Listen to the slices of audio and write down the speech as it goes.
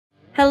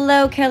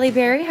Hello, Kelly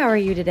Berry. How are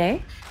you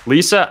today?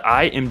 Lisa,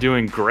 I am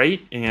doing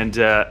great, and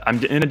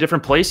I'm in a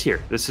different place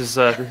here. This is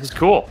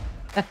cool.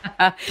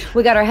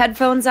 We got our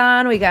headphones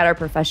on. We got our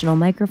professional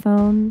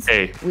microphones.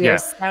 Hey, We yeah, are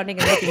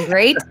sounding and looking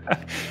great.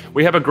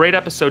 we have a great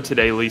episode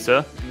today,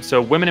 Lisa.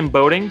 So, women in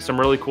boating, some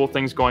really cool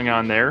things going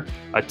on there.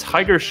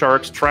 Tiger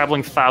sharks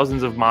traveling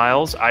thousands of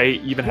miles. I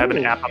even have an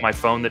Ooh. app on my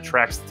phone that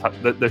tracks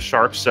the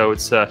sharks, so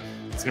it's going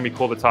to be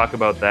cool to talk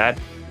about that.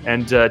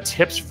 And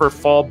tips for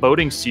fall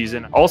boating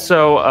season.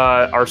 Also,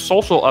 our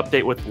social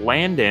update with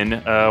Landon.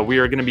 We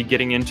are going to be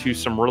getting into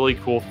some really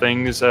cool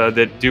things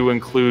that do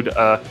include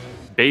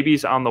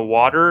babies on the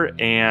water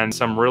and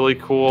some really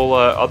cool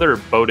other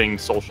boating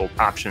social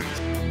options.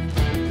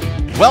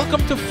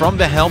 Welcome to From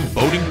the Helm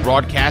Boating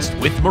Broadcast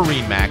with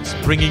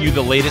MarineMax, bringing you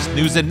the latest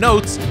news and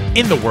notes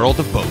in the world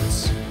of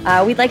boats.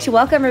 We'd like to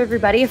welcome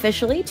everybody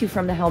officially to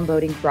From the Helm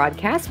Boating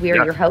Broadcast. We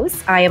are your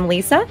hosts. I am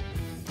Lisa.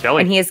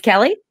 Kelly. And he is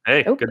Kelly.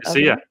 Hey, good to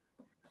see you.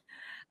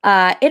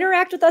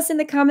 Interact with us in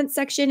the comments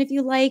section if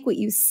you like what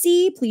you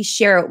see. Please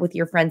share it with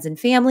your friends and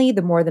family.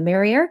 The more, the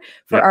merrier.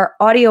 For our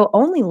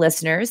audio-only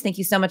listeners, thank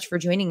you so much for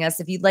joining us.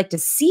 If you'd like to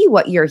see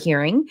what you're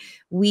hearing,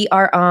 we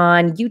are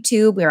on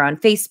YouTube. We're on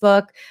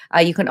Facebook.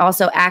 You can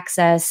also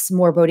access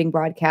more boating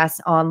broadcasts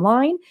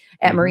online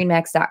at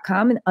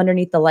MarineMax.com and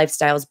underneath the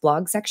Lifestyles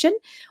blog section,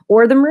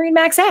 or the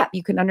MarineMax app.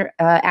 You can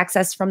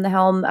access From the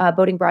Helm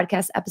boating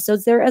broadcast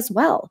episodes there as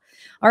well.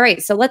 All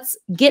right, so let's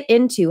get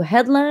into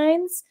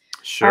headlines.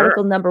 Sure.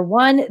 Article number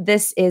one.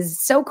 This is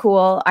so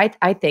cool.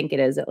 I think it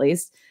is, at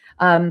least.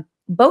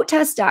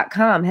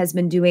 BoatTest.com has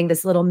been doing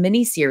this little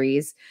mini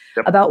series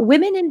about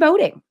women in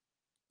boating.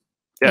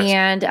 Yes.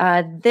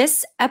 And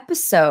this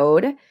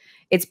episode,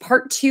 it's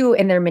part 2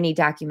 in their mini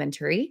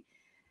documentary.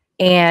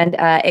 And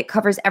it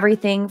covers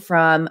everything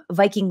from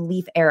Viking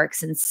Leif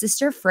Erikson's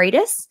sister,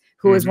 Freydis,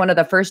 who is one of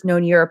the first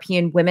known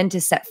European women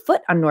to set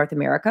foot on North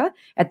America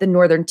at the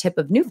northern tip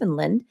of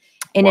Newfoundland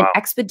in an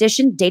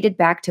expedition dated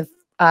back to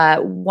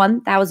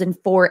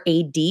 1004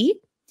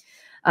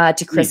 AD,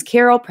 to Chris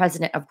Carroll,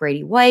 president of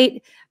Grady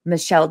White,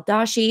 Michelle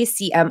Doshi,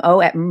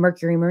 CMO at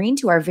Mercury Marine,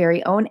 to our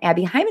very own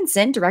Abby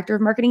Hymanson, director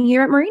of marketing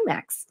here at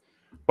MarineMax.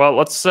 Well,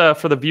 let's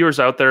for the viewers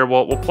out there,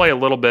 we'll play a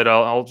little bit.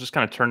 I'll just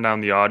kind of turn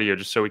down the audio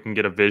just so we can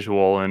get a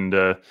visual. And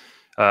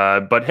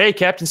but hey,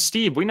 Captain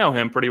Steve, we know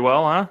him pretty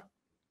well, huh?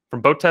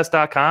 From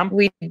BoatTest.com.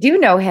 We do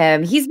know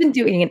him. He's been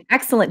doing an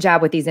excellent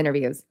job with these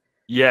interviews.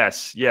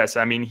 Yes.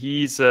 I mean,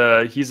 he's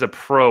a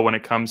pro when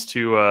it comes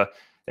to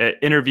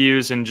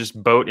interviews and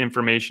just boat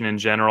information in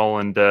general,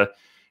 and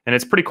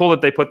it's pretty cool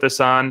that they put this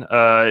on.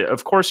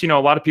 Of course, a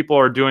lot of people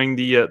are doing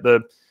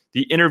the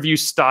interview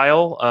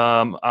style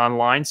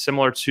online,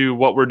 similar to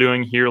what we're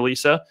doing here,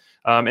 Lisa.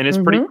 And it's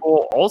pretty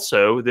cool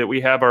also that we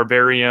have our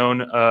very own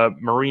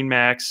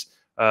MarineMax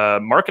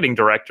marketing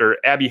director,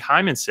 Abby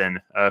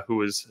Hymanson,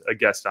 who is a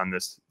guest on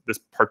this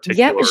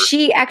particular. Yep,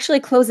 she actually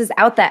closes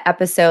out that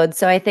episode,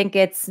 so I think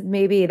it's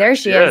maybe there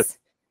she is.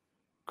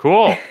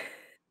 Cool.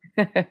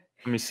 Let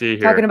me see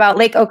here. Talking about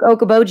Lake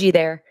Okoboji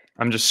there.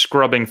 I'm just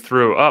scrubbing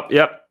through.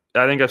 Yep.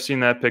 I think I've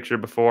seen that picture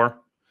before.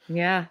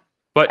 Yeah.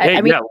 But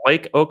hey,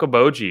 Lake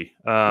Okoboji.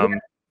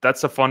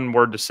 That's a fun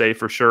word to say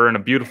for sure, and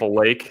a beautiful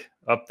lake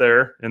up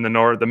there in the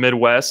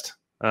Midwest.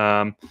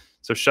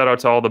 So shout out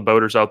to all the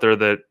boaters out there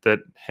that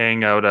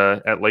hang out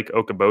at Lake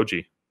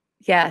Okoboji.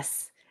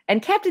 Yes.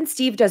 And Captain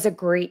Steve does a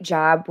great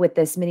job with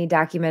this mini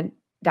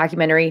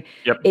documentary.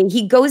 Yep.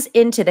 He goes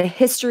into the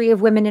history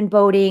of women in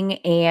boating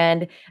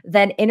and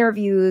then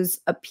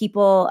interviews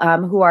people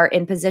who are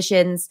in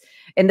positions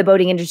in the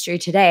boating industry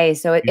today.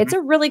 So it's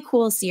a really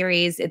cool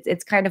series.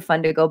 It's kind of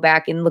fun to go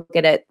back and look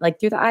at it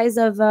like through the eyes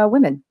of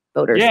women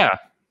boaters.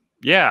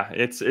 Yeah,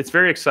 it's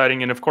very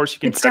exciting, and of course you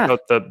can check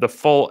out the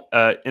full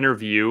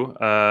interview,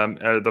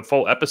 the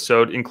full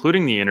episode,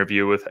 including the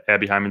interview with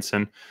Abby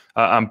Hymanson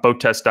on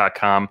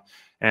BoatTest.com.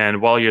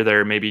 And while you're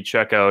there, maybe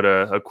check out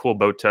a cool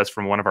boat test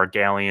from one of our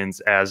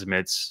galleons,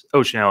 azimuths,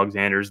 Ocean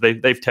Alexanders.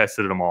 They've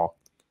tested them all.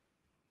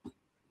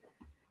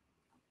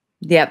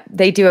 Yep,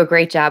 they do a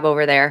great job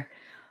over there.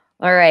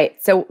 All right,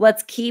 so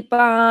let's keep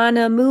on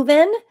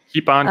moving.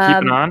 Keep on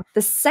keeping on.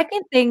 The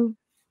second thing.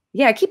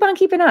 Yeah, keep on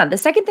keeping on. The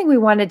second thing we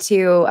wanted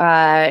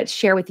to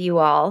share with you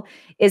all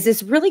is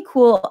this really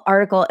cool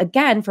article,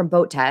 again, from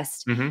Boat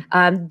Test.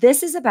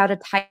 This is about a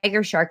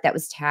tiger shark that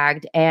was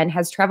tagged and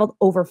has traveled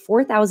over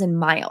 4,000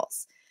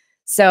 miles.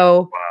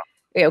 So,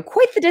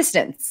 quite the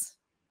distance.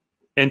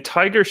 And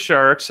tiger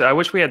sharks, I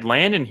wish we had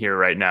Landon here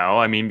right now.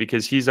 I mean,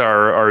 because he's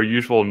our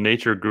usual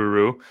nature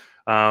guru.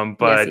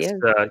 But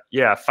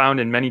yes, found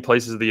in many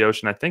places of the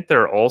ocean. I think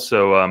they're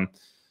also...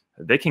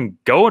 they can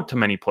go to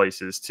many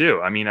places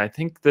too. I mean, I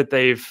think that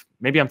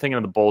maybe I'm thinking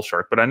of the bull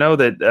shark, but I know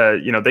that,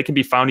 they can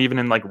be found even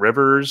in like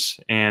rivers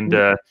and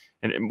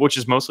which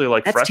is mostly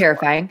like fresh. That's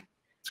terrifying. Water.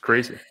 It's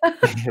crazy.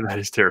 That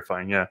is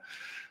terrifying. Yeah.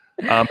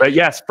 But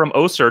yes, from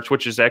OSearch,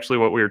 which is actually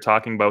what we were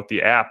talking about,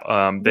 the app,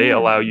 they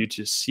allow you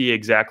to see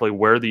exactly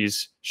where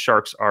these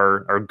sharks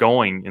are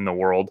going in the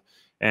world.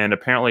 And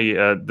apparently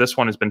this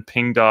one has been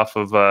pinged off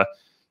of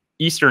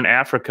Eastern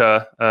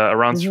Africa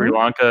around Sri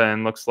Lanka,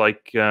 and looks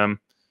like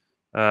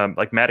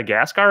like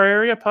Madagascar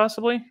area,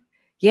 possibly.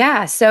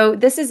 Yeah. So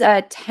this is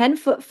a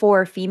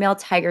 10'4" female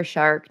tiger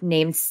shark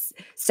named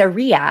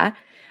Saria.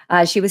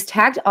 She was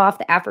tagged off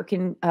the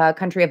African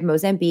country of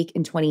Mozambique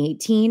in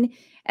 2018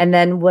 and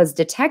then was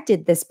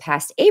detected this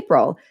past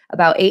April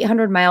about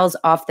 800 miles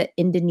off the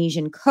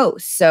Indonesian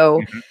coast. So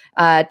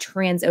Mhm.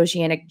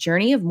 transoceanic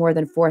journey of more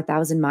than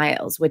 4,000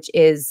 miles, which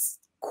is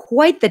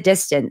quite the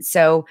distance.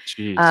 So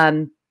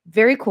Jeez.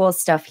 very cool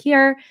stuff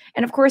here.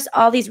 And of course,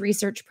 all these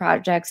research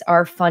projects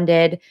are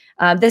funded.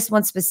 This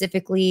one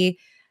specifically,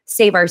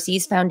 Save Our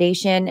Seas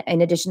Foundation,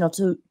 in addition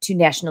to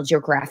National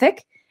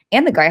Geographic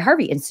and the Guy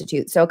Harvey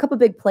Institute. So a couple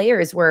big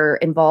players were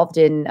involved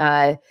in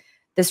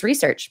this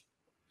research.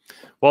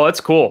 Well, it's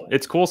cool.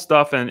 It's cool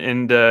stuff,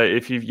 and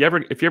if you ever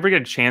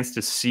get a chance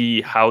to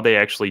see how they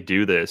actually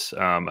do this,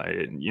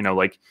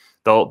 like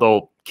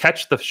they'll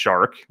catch the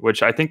shark,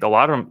 which I think a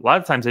lot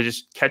of times they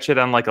just catch it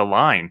on like a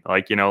line,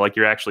 like like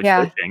you're actually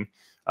fishing.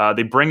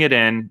 They bring it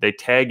in, they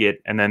tag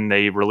it, and then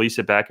they release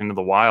it back into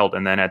the wild,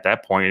 and then at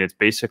that point, it's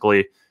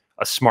basically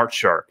a smart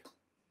shark,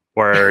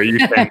 where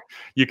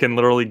you can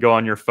literally go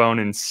on your phone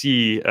and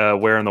see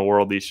where in the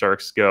world these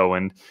sharks go,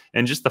 and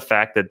just the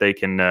fact that they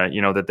can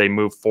that they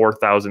move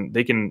 4,000,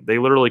 they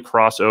literally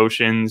cross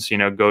oceans,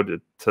 go to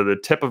the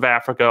tip of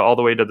Africa all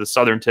the way to the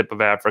southern tip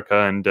of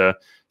Africa, and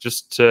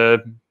just to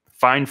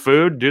find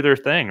food, do their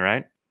thing,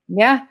 right?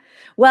 Yeah.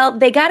 Well,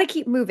 they got to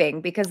keep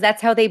moving because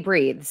that's how they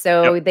breathe.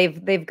 So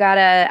they've got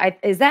to.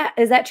 Is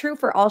that true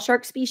for all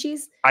shark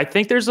species? I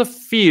think there's a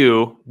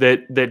few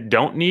that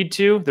don't need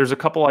to. There's a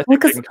couple I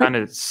think they can kind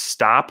of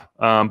stop,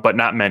 but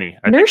not many.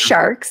 Nurse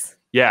sharks.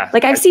 Yeah.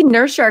 Like I've seen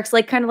nurse sharks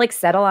like kind of like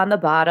settle on the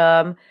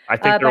bottom. I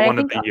think they're one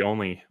of the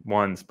only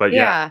ones, but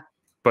yeah.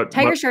 But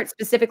tiger sharks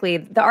specifically,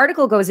 the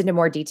article goes into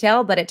more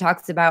detail, but it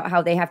talks about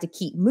how they have to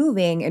keep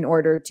moving in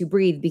order to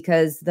breathe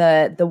because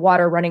the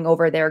water running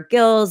over their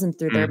gills and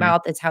through their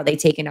mouth is how they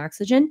take in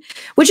oxygen,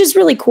 which is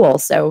really cool.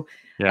 So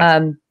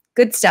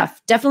good stuff.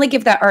 Definitely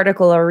give that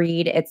article a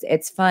read.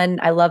 It's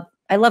fun. I love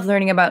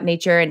learning about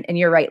nature, and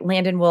you're right.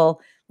 Landon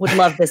would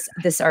love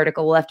this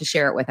article. We'll have to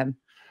share it with him.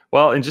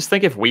 Well, and just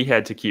think if we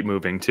had to keep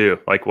moving too.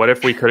 Like, what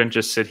if we couldn't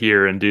just sit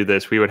here and do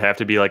this? We would have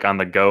to be like on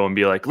the go and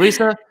be like,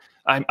 Lisa,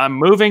 I'm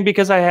moving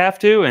because I have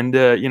to, and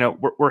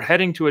we're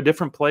heading to a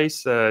different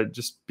place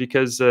just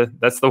because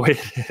that's the way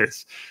it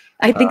is.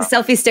 I think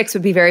selfie sticks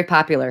would be very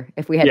popular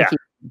if we had to keep.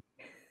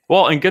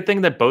 Well, and good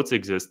thing that boats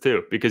exist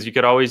too, because you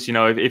could always,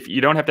 if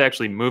you don't have to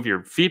actually move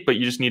your feet, but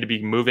you just need to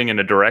be moving in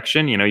a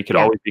direction, you could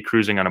always be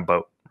cruising on a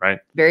boat, right?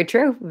 Very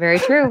true. Very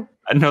true.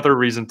 Another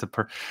reason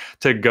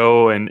to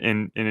go and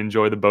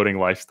enjoy the boating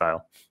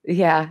lifestyle.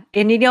 Yeah.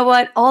 And you know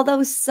what?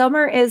 Although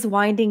summer is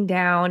winding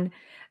down,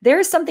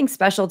 there's something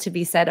special to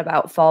be said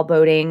about fall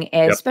boating,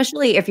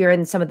 especially if you're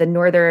in some of the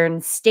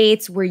northern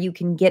states where you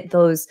can get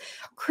those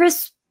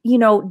crisp,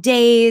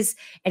 days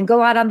and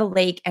go out on the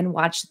lake and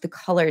watch the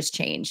colors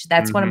change.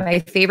 That's one of my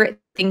favorite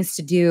things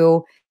to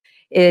do.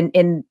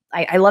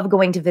 I love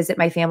going to visit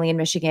my family in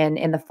Michigan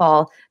in the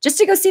fall just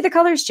to go see the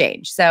colors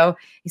change. So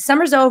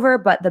summer's over,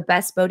 but the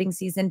best boating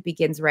season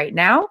begins right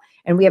now.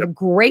 And we have a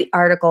great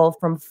article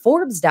from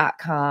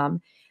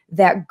Forbes.com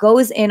that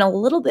goes in a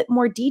little bit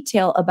more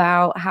detail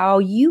about how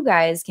you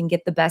guys can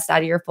get the best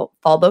out of your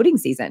fall boating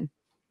season.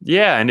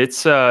 Yeah, and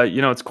it's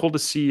it's cool to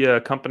see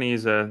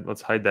companies.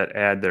 Let's hide that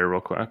ad there real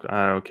quick.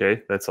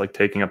 Okay, that's like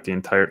taking up the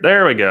entire.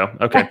 There we go.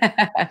 Okay,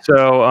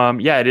 so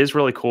it is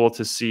really cool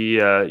to see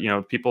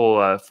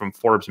people from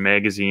Forbes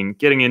magazine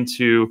getting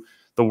into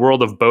the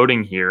world of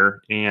boating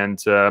here,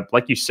 and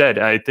like you said,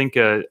 I think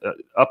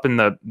up in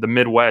the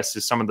Midwest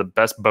is some of the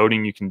best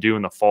boating you can do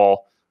in the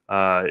fall.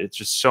 It's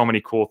just so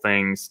many cool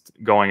things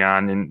going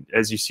on, and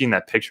as you see in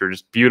that picture,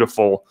 just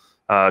beautiful.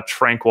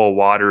 Tranquil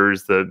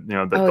waters, the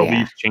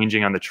leaves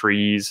changing on the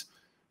trees.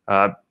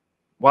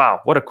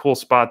 Wow, what a cool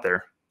spot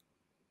there.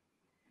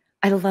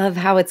 I love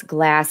how it's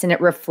glass and it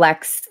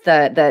reflects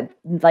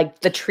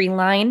the tree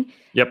line.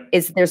 Yep.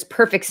 There's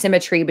perfect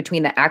symmetry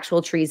between the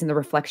actual trees and the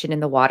reflection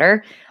in the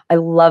water. I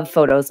love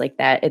photos like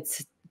that.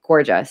 It's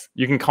gorgeous.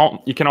 You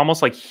can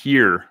almost like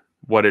hear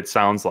what it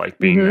sounds like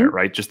being there,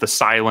 right? Just the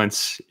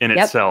silence in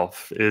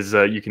itself is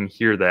you can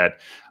hear that.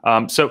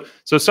 So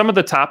some of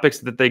the topics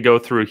that they go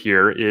through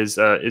here is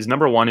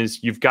number one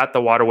is you've got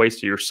the waterways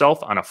to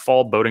yourself on a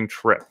fall boating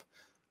trip.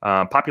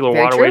 Popular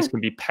waterways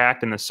can be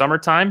packed in the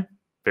summertime.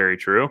 Very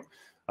true.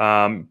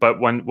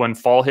 But when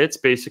fall hits,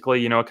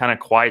 basically, it kind of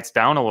quiets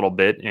down a little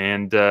bit,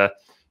 and their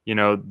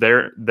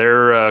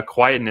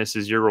quietness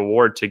is your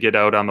reward to get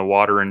out on the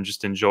water and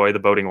just enjoy the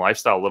boating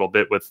lifestyle a little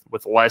bit with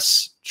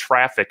less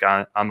traffic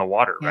on the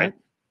water, right?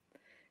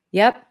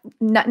 Yep.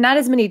 Not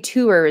as many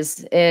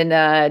tours in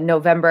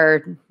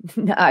November,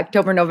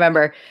 October,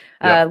 November.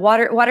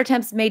 Water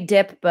temps may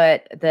dip,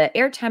 but the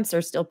air temps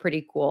are still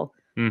pretty cool.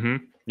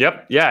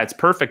 Yep. Yeah, it's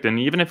perfect. And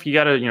even if you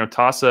got to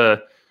toss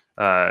a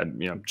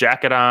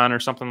jacket on or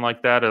something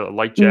like that, a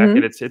light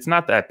jacket, it's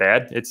not that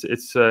bad.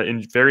 It's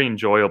very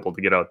enjoyable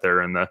to get out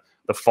there in the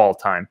fall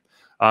time.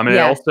 And it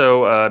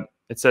also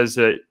it says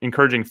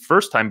encouraging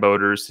first-time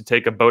boaters to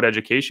take a boat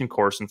education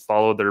course and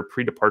follow their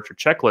pre-departure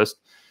checklist.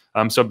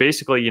 So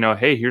basically,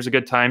 hey, here's a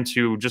good time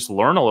to just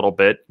learn a little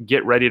bit,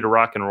 get ready to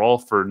rock and roll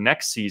for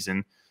next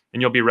season,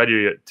 and you'll be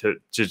ready to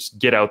just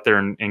get out there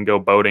and go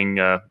boating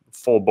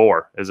full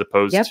bore, as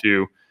opposed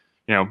to,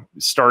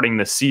 starting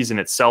the season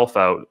itself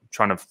out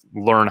trying to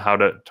learn how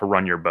to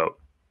run your boat.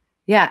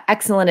 Yeah,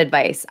 excellent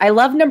advice. I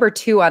love number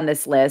 2 on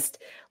this list.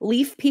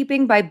 Leaf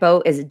peeping by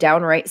boat is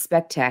downright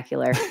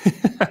spectacular.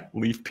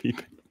 Leaf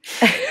peeping.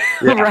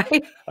 Yeah.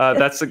 Right?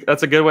 That's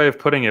a good way of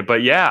putting it.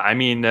 But yeah, I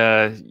mean,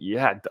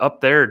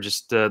 up there,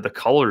 just the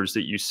colors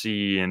that you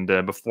see, and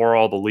before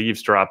all the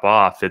leaves drop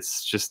off,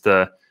 it's just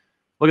look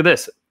at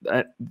this.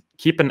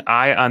 Keep an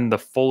eye on the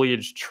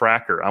foliage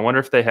tracker. I wonder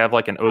if they have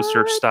like an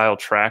OSearch style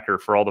tracker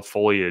for all the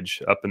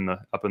foliage up in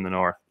the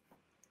north.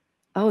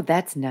 Oh,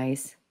 that's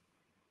nice.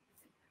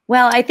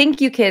 Well, I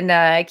think you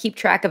can keep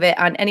track of it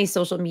on any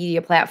social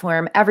media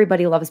platform.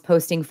 Everybody loves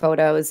posting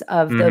photos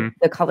of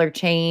the color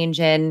change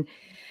and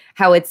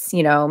how it's,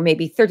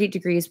 maybe 30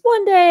 degrees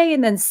one day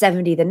and then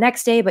 70 the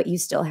next day, but you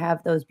still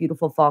have those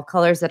beautiful fall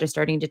colors that are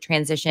starting to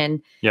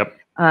transition. Yep.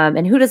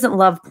 And who doesn't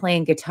love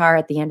playing guitar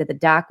at the end of the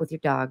dock with your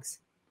dogs?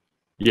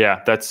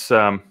 Yeah, that's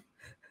I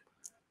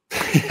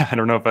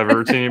don't know if I've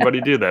ever seen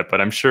anybody do that, but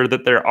I'm sure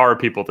that there are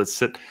people that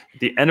sit at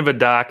the end of a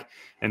dock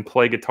and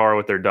play guitar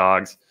with their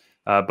dogs.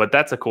 But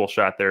that's a cool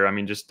shot there. I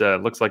mean, just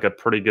looks like a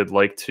pretty good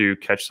lake to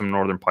catch some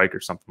northern pike or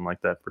something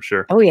like that for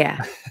sure. Oh,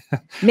 yeah.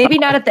 Maybe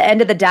not at the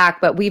end of the dock,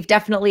 but we've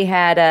definitely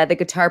had the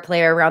guitar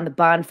player around the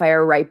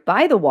bonfire right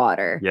by the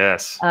water.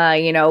 Yes.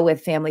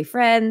 With family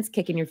friends,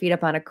 kicking your feet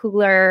up on a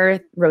cooler,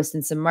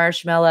 roasting some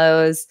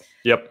marshmallows.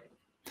 Yep.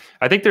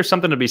 I think there's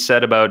something to be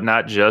said about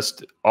not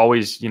just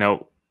always,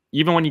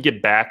 even when you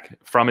get back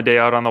from a day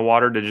out on the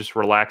water, to just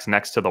relax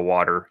next to the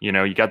water.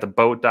 You got the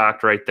boat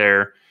docked right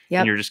there,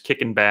 and you're just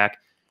kicking back.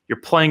 You're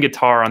playing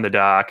guitar on the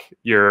dock.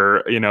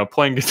 You're,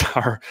 playing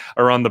guitar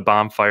around the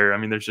bonfire. I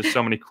mean, there's just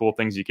so many cool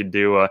things you could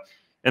do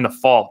in the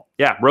fall.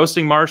 Yeah,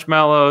 roasting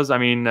marshmallows. I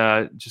mean,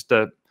 just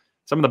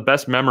some of the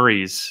best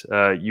memories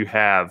you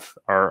have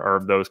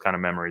are those kind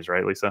of memories,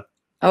 right, Lisa?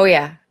 Oh,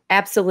 yeah,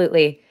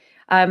 absolutely.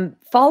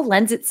 Fall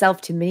lends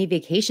itself to mini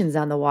vacations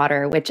on the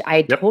water, which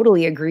I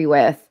totally agree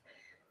with.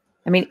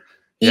 I mean,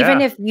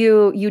 even if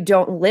you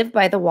don't live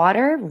by the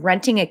water,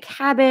 renting a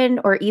cabin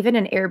or even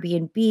an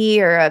Airbnb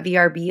or a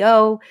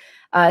VRBO,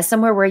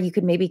 somewhere where you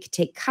could maybe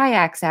take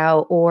kayaks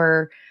out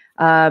or,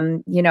 I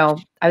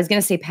was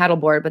going to say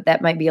paddleboard, but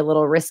that might be a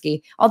little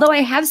risky. Although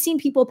I have seen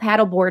people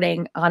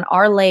paddleboarding on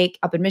our lake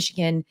up in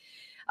Michigan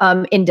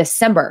in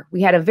December.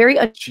 We had a very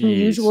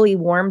unusually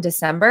warm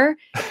December,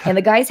 and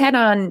the guys had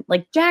on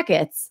like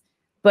jackets,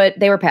 but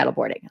they were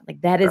paddleboarding. Like,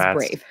 that is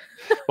brave.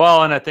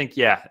 Well, and I think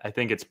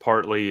it's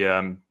partly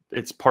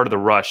it's part of the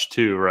rush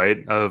too,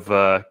 right? Of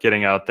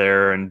getting out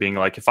there and being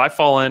like, if I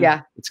fall in,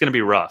 it's going to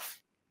be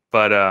rough,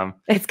 but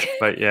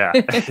yeah,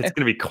 it's going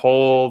to be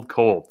cold.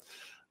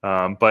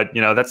 But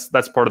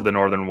that's part of the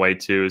northern way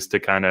too, is to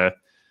kind of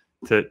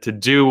to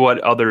do what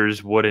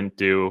others wouldn't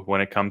do when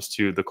it comes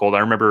to the cold. I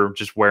remember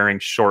just wearing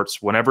shorts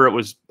whenever it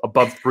was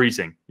above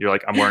freezing. You're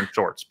like, I'm wearing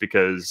shorts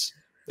because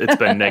it's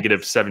been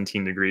negative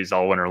 17 degrees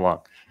all winter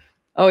long.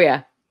 Oh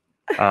yeah.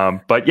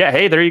 But yeah,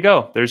 hey, there you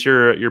go. There's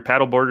your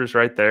paddle boarders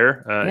right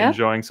there,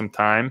 enjoying some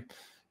time.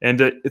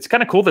 And it's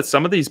kind of cool that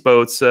some of these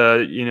boats,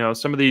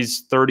 some of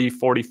these 30,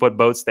 40-foot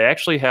boats, they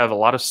actually have a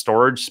lot of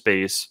storage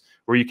space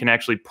where you can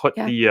actually put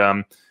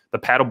the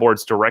paddle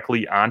boards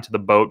directly onto the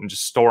boat and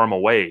just store them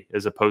away,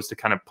 as opposed to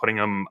kind of putting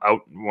them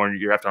out where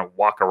you have to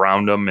walk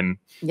around them and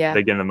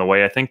they get in the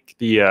way. I think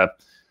the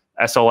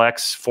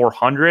SLX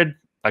 400,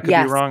 I could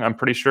be wrong. I'm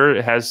pretty sure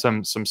it has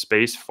some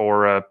space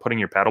for putting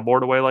your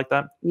paddleboard away like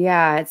that.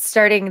 Yeah, it's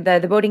starting,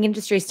 the boating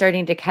industry is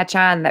starting to catch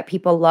on that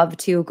people love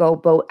to go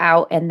boat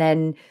out and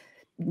then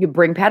you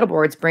bring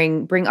paddleboards,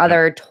 bring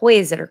other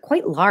toys that are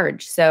quite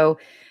large. So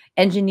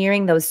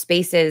engineering those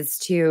spaces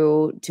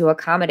to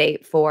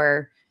accommodate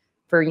for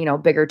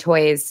bigger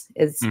toys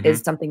is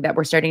something that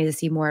we're starting to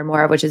see more and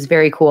more of, which is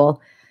very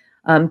cool.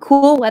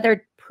 Cool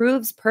weather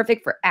proves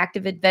perfect for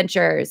active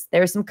adventures.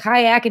 There's some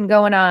kayaking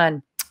going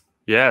on.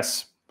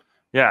 Yes.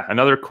 Yeah,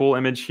 another cool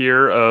image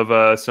here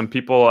of some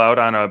people out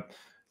on a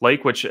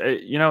lake, which,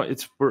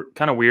 it's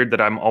kind of weird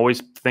that I'm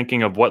always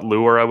thinking of what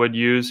lure I would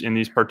use in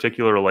these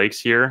particular lakes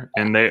here.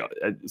 And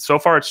so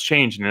far it's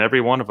changed in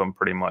every one of them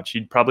pretty much.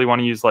 You'd probably want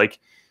to use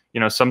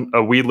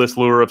a weedless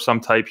lure of some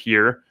type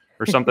here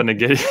or something to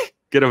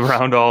get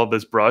around all of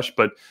this brush.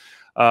 But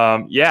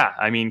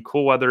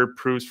cool weather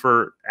proves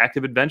for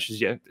active adventures.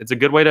 Yeah, it's a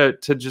good way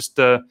to just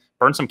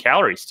burn some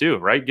calories too,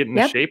 right? Get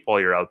into shape while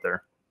you're out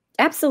there.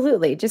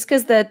 Absolutely. Just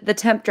because the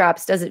temp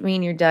drops doesn't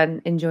mean you're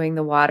done enjoying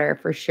the water,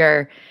 for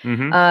sure.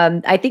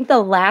 I think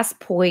the last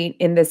point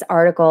in this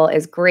article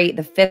is great.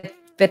 The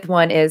fifth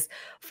one is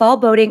fall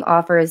boating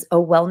offers a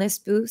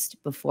wellness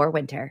boost before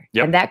winter.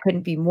 And that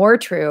couldn't be more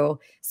true,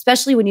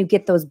 especially when you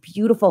get those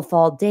beautiful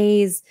fall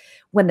days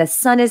when the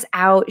sun is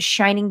out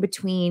shining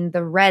between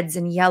the reds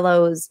and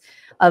yellows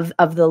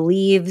of the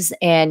leaves,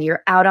 and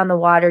you're out on the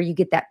water. You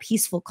get that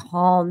peaceful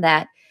calm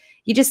that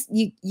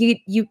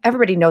you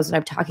everybody knows what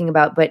I'm talking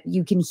about, but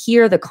you can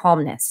hear the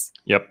calmness.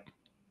 Yep.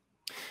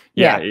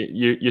 Yeah,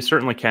 you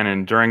certainly can.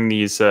 And during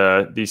these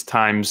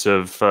times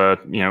of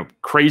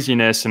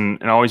craziness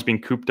and always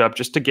being cooped up,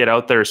 just to get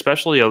out there,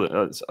 especially a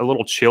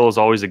little chill is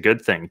always a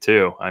good thing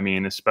too. I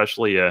mean,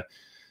 especially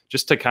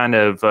just to kind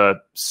of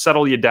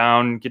settle you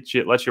down,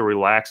 let you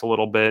relax a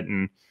little bit,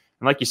 and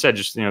like you said,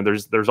 just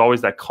there's always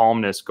that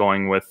calmness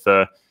going with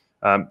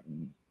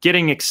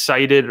getting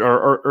excited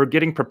or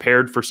getting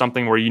prepared for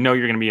something where you're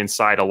going to be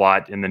inside a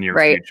lot in the near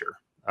future.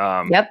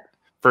 Yep.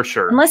 For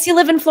sure. Unless you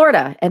live in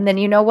Florida, and then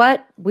you know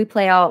what? We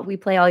play all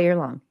year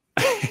long.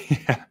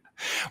 Yeah.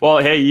 Well,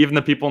 hey, even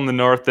the people in the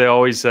north, they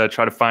always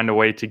try to find a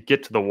way to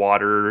get to the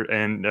water,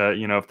 and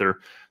if they're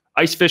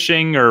ice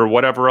fishing or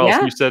whatever else.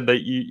 Yeah. You said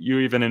that you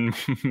even in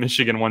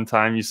Michigan one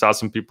time you saw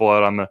some people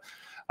out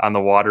on the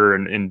water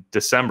in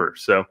December.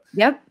 So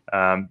yep,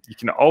 you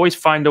can always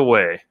find a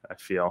way, I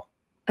feel.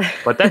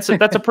 But that's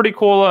a pretty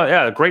cool,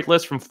 great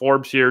list from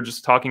Forbes here,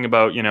 just talking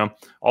about,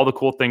 all the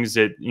cool things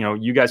that,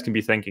 you guys can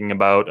be thinking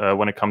about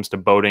when it comes to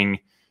boating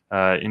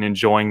and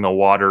enjoying the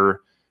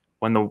water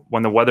when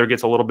the weather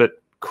gets a little bit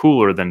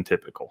cooler than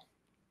typical.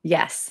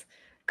 Yes.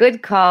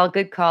 Good call.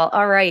 Good call.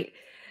 All right.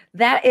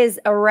 That is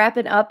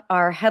wrapping up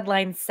our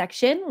headline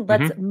section.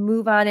 Let's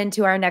move on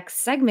into our next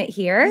segment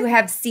here. You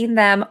have seen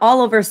them all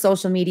over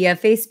social media,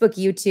 Facebook,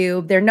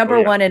 YouTube. They're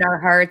number one in our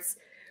hearts.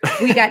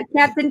 We got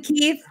Captain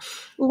Keith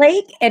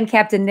Lake and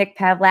Captain Nick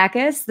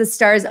Pavlakis, the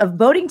stars of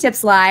Boating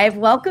Tips Live.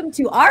 Welcome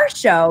to our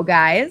show,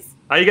 guys.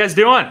 How you guys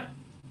doing?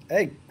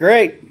 Hey,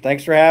 great.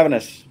 Thanks for having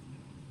us.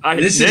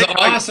 This is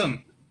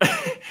awesome.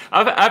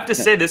 I have to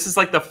say, this is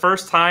like the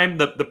first time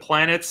the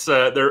planets,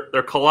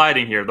 they're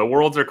colliding here. The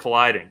worlds are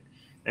colliding.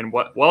 And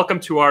welcome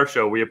to our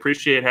show. We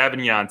appreciate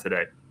having you on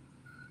today.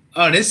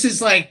 Oh, this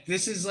is like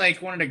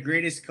one of the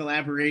greatest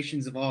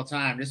collaborations of all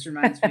time. This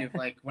reminds me of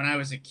like when I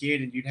was a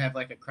kid and you'd have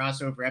like a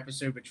crossover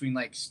episode between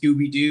like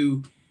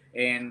Scooby-Doo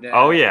and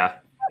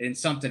and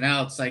something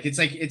else. Like it's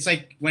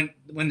like when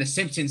the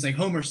Simpsons, like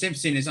Homer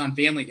Simpson is on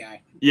Family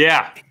Guy.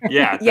 Yeah.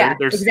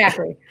 There's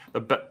exactly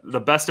the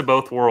best of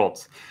both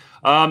worlds.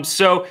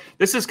 So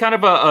this is kind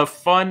of a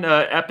fun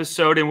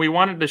episode, and we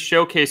wanted to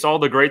showcase all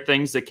the great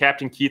things that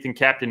Captain Keith and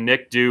Captain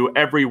Nick do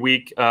every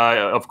week.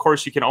 Of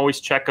course, you can always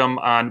check them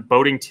on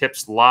Boating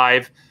Tips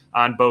Live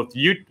on both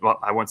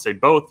I won't say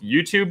both,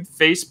 YouTube,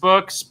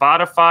 Facebook,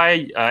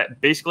 Spotify,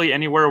 basically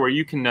anywhere where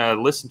you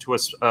can listen to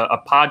a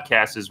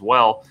podcast as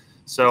well.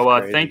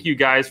 So thank you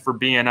guys for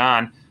being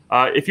on.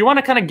 If you want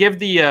to kind of give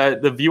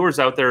the viewers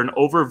out there an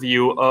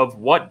overview of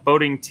what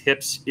Boating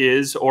Tips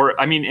is,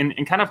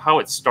 and kind of how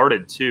it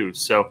started too.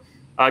 So,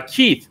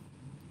 Keith,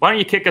 why don't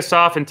you kick us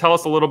off and tell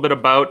us a little bit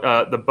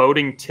about the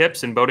Boating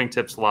Tips and Boating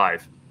Tips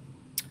Live?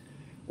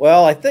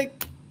 Well,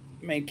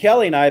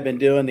 Kelly and I have been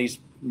doing these,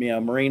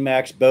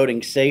 MarineMax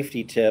boating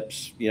safety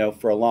tips,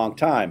 for a long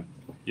time.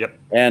 Yep.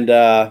 And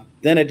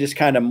then it just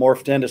kind of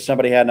morphed into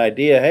somebody had an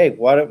idea. Hey,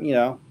 why don't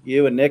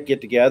you and Nick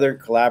get together and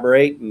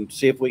collaborate and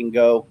see if we can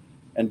go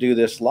and do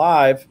this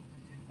live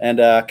and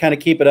kind of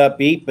keep it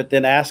upbeat, but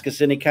then ask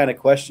us any kind of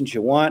questions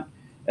you want.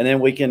 And then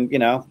we can,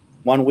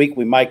 1 week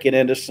we might get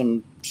into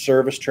some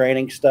service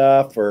training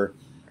stuff or,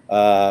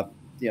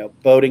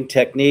 boating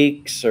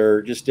techniques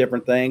or just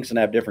different things and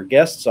have different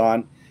guests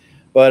on.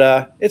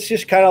 But it's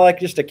just kind of like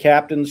just a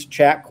captain's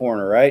chat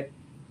corner, right?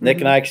 Nick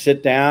and I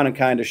sit down and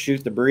kind of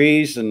shoot the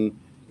breeze and,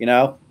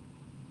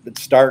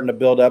 it's starting to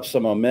build up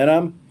some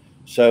momentum.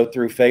 So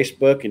through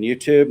Facebook and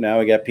YouTube, now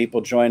we got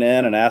people join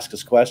in and ask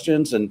us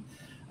questions. And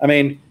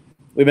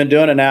we've been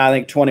doing it now, I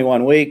think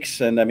 21 weeks.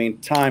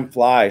 And time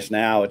flies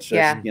now. It's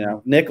just,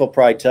 Nick will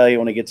probably tell you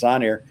when he gets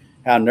on here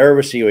how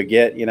nervous he would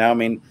get,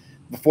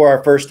 before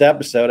our first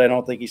episode, I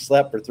don't think he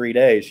slept for 3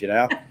 days,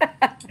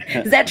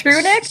 Is that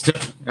true, Nick?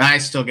 I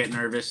still get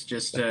nervous,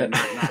 just not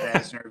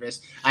as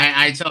nervous.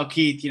 I tell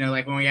Keith,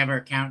 like when we have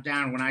our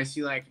countdown, when I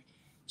see like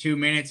 2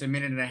 minutes, a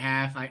minute and a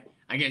half,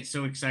 I get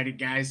so excited,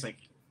 guys. Like,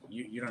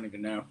 you don't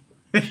even know.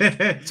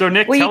 So,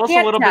 Nick, tell us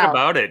a little bit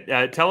about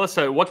it. Tell us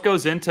what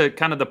goes into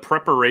kind of the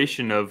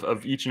preparation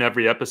of each and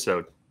every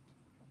episode.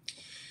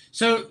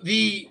 So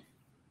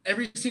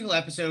every single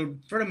episode,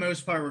 for the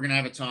most part, we're going to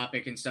have a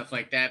topic and stuff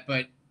like that.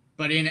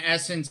 But in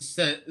essence,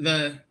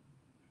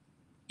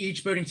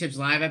 each Boating Tips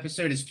Live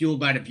episode is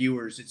fueled by the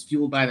viewers. It's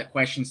fueled by the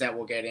questions that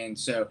we'll get in.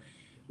 So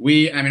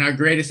our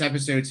greatest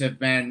episodes have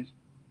been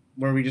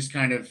where we just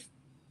kind of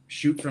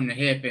shoot from the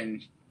hip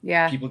and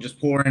people just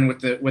pour in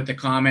with the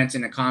comments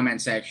in the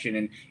comment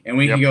section, and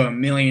we can go a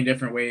million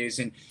different ways,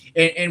 and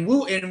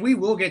we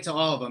will get to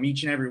all of them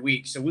each and every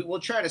week. So we'll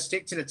try to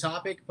stick to the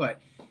topic, but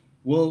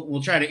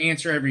we'll try to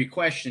answer every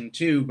question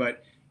too.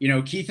 But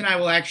Keith and I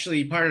will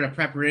actually, part of the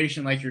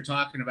preparation, like you're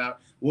talking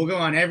about, we'll go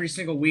on every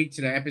single week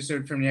to the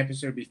episode from the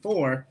episode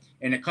before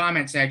in the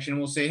comment section.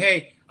 We'll say,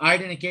 hey, I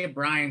didn't get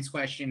Brian's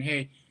question.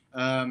 Hey,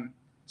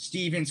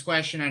 Steven's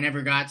question, I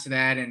never got to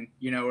that, and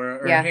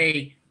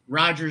hey,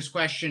 Roger's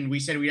question,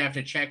 we said we'd have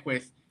to check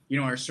with,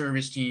 our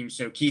service team.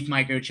 So Keith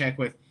might go check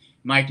with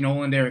Mike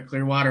Nolan there at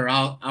Clearwater.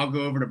 I'll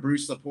go over to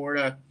Bruce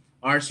Laporta,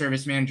 our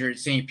service manager at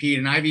St. Pete,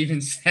 and I've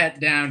even sat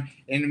down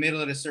in the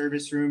middle of the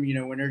service room, you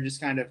know, when they're just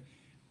kind of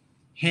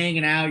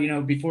hanging out, you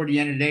know, before the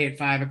end of the day at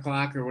 5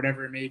 o'clock or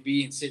whatever it may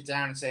be, and sit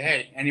down and say,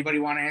 hey, anybody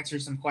want to answer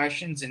some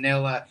questions? And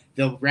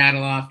they'll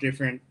rattle off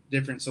different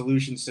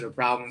solutions to the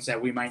problems that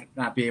we might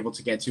not be able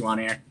to get to on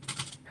air.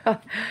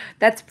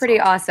 That's pretty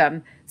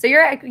awesome. So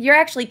you're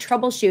actually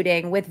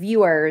troubleshooting with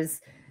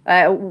viewers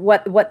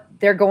what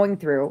they're going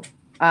through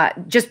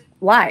just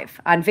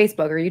live on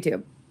Facebook or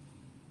YouTube.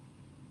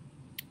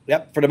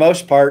 Yep, for the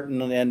most part,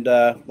 and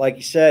like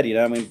you said, you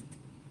know, I mean,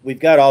 we've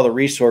got all the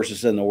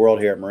resources in the world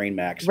here at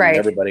MarineMax. Right. I mean,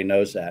 everybody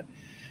knows that.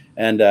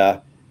 And,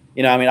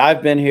 you know, I mean,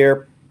 I've been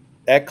here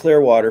at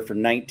Clearwater for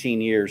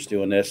 19 years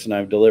doing this, and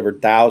I've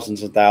delivered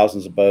thousands and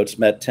thousands of boats,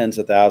 met tens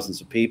of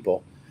thousands of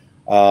people.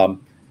 And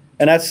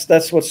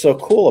that's what's so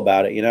cool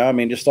about it. You know, I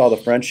mean, just all the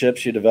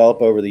friendships you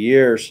develop over the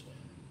years,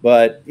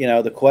 but, you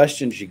know, the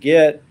questions you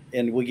get,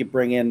 and we can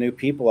bring in new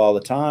people all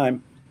the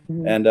time.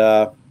 Mm-hmm. And,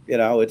 you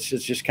know, it's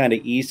just kind of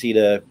easy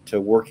to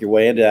work your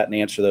way into that and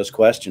answer those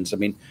questions. I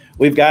mean,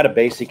 we've got a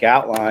basic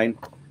outline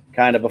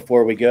kind of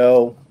before we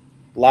go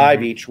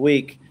live each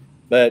week,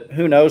 but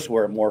who knows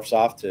where it morphs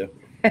off to.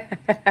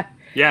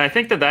 Yeah, I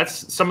think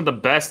that's some of the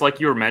best,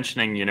 like you were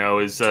mentioning, you know,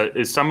 is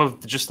some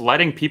of just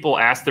letting people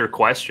ask their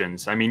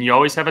questions. I mean, you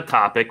always have a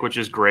topic, which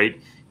is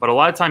great, but a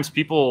lot of times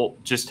people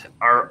just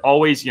are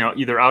always, you know,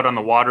 either out on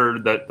the water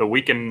the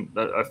weekend,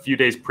 a few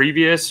days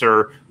previous,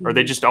 or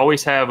they just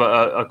always have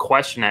a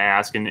question to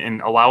ask,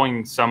 and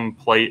allowing some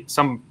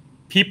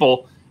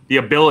people the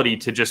ability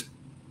to just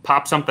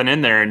pop something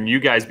in there, and you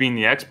guys being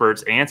the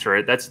experts answer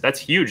it. That's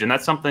huge, and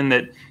that's something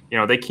that, you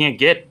know, they can't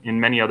get in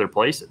many other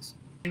places.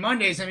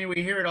 Mondays, I mean,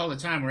 we hear it all the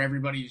time where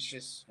everybody's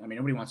just, I mean,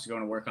 nobody wants to go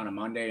to work on a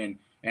Monday,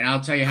 and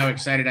I'll tell you how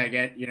excited I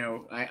get. You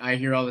know, I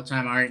hear all the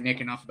time, all right,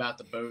 Nick, enough about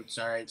the boats.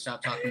 All right,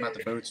 stop talking about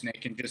the boats,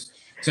 Nick. And just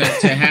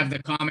to have the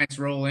comments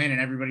roll in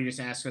and everybody just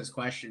ask us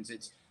questions,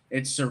 it's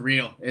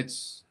surreal.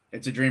 It's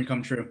a dream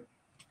come true.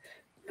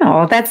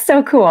 Oh, that's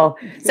so cool.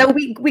 So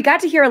we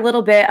got to hear a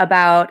little bit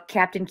about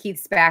Captain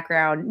Keith's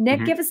background.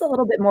 Nick, give us a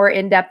little bit more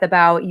in depth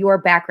about your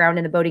background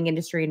in the boating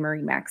industry and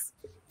MarineMax.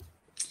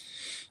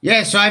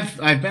 Yeah, so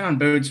I've been on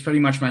boats pretty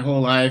much my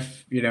whole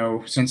life, you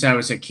know, since I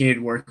was a kid,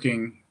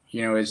 working,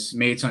 you know, as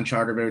mates on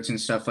charter boats and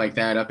stuff like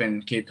that up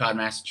in Cape Cod,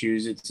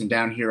 Massachusetts, and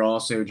down here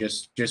also,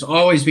 just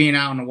always being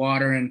out on the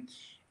water.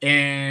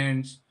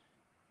 And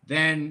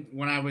then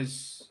when I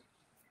was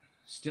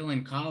still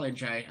in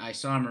college, I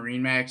saw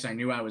MarineMax. I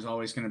knew I was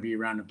always going to be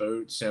around a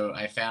boat, so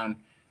I found,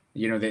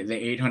 you know, the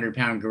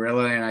 800-pound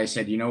gorilla, and I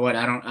said, you know what,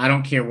 I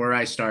don't care where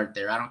I start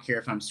there. I don't care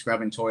if I'm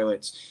scrubbing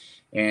toilets.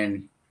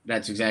 And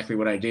that's exactly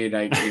what I did.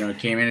 I, you know,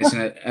 came in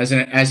as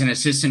an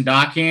assistant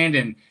dockhand,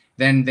 and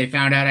then they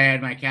found out I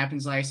had my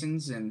captain's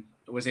license and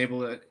was able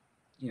to,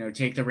 you know,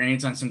 take the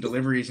reins on some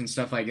deliveries and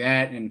stuff like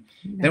that. And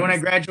then when I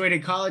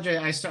graduated college,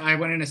 I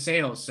went into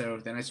sales. So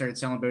then I started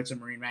selling boats at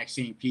MarineMax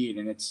St. Pete,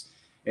 and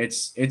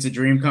it's a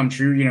dream come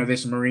true. You know,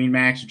 this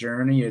MarineMax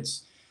journey.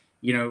 It's,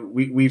 you know,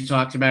 we've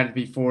talked about it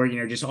before, you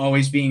know, just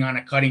always being on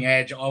a cutting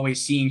edge,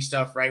 always seeing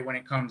stuff right when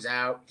it comes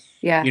out.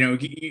 Yeah. You know,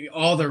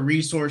 all the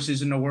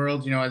resources in the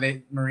world, you know,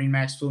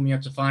 MarineMax flew me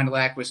up to Fond du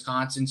Lac,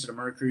 Wisconsin, to the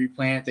Mercury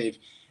plant.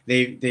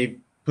 They've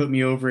put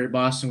me over at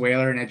Boston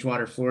Whaler and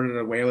Edgewater, Florida,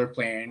 the Whaler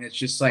plant. And it's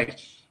just like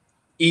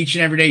each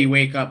and every day you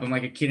wake up, I'm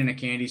like a kid in a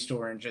candy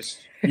store, and just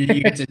you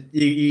get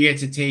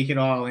to take it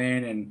all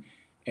in,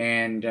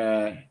 and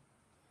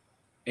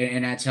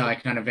that's how I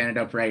kind of ended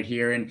up right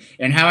here,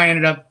 and how I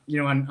ended up,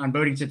 you know, on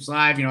Boating Tips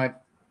Live. You know,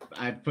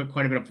 I've put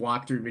quite a bit of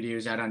walkthrough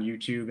videos out on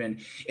YouTube,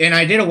 and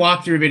I did a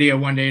walkthrough video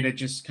one day to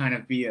just kind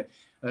of be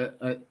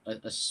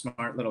a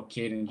smart little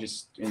kid and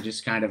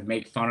just kind of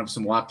make fun of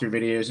some walkthrough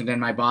videos. And then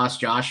my boss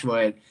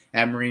Joshua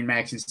at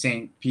MarineMax in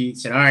St. Pete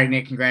said, "All right,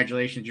 Nick,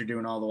 congratulations, you're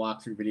doing all the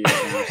walkthrough videos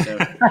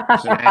now."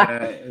 So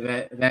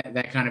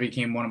that kind of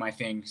became one of my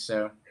things.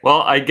 So,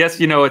 well, I guess,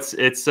 you know,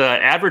 it's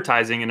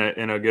advertising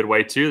in a good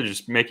way too.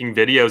 Just making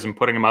videos and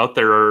putting them out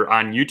there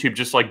on YouTube,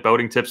 just like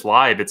Boating Tips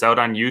Live. It's out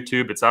on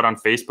YouTube, it's out on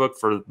Facebook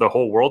for the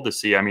whole world to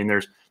see. I mean,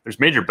 there's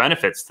major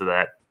benefits to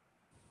that.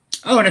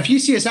 Oh, and if you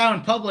see us out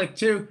in public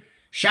too,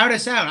 shout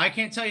us out. I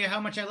can't tell you how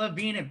much I love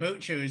being at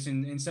boat shows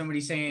and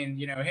somebody saying,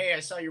 you know, hey, I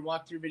saw your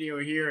walkthrough video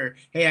here, or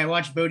hey, I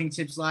watch Boating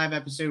Tips Live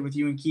episode with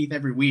you and Keith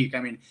every week. I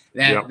mean,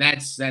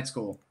 that's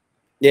cool.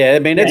 Yeah, I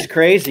mean, it's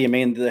crazy. I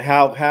mean,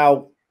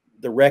 how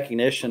the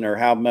recognition, or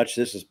how much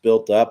this is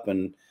built up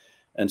and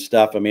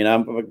stuff. I mean,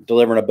 I'm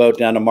delivering a boat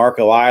down to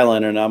Marco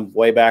Island, and I'm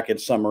way back in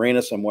some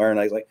marina somewhere, and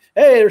I was like,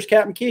 hey, there's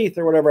Captain Keith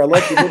or whatever. I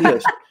like your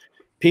videos.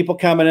 People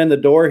coming in the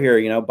door here,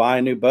 you know,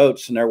 buying new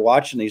boats, and they're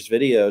watching these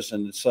videos,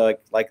 and it's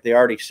like they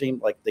already seem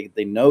like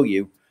they know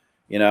you,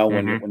 you know,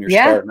 when you're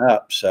starting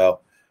up. So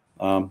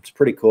it's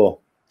pretty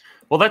cool.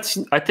 Well,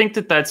 I think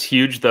that's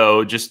huge,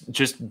 though.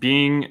 Just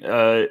being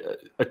a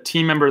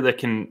team member that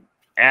can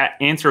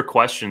answer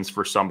questions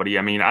for somebody.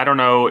 I mean, I don't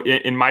know,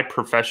 in my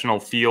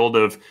professional field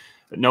of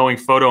knowing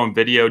photo and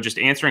video, just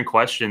answering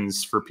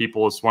questions for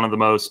people is one of the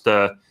most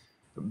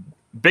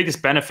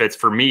biggest benefits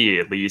for me,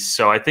 at least.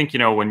 So I think, you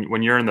know,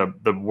 when you're in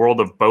the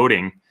world of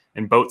boating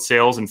and boat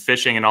sales and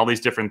fishing and all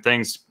these different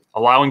things,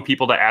 allowing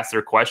people to ask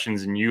their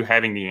questions and you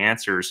having the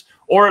answers,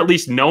 or at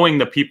least knowing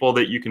the people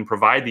that you can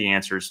provide the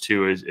answers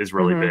to is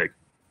really big.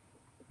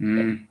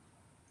 Mm.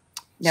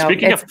 No,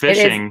 Speaking of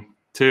fishing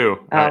too,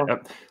 I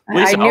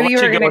Lisa, knew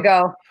you were going to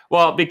go.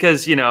 Well,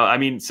 because, you know, I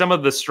mean, some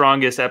of the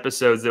strongest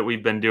episodes that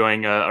we've been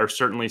doing are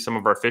certainly some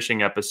of our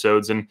fishing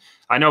episodes. And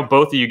I know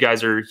both of you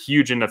guys are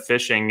huge into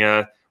fishing.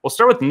 We'll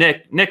start with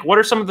Nick. Nick, what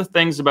are some of the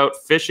things about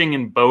fishing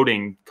and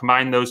boating,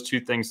 combine those two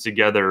things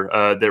together,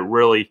 that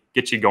really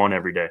get you going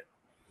every day?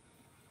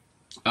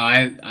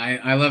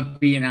 I love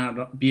being out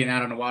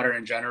on the water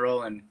in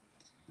general. And,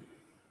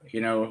 you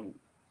know,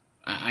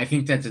 I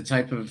think that the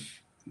type of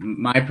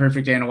my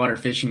perfect day on the water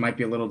fishing might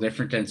be a little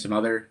different than some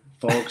other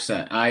folks.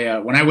 When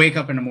I wake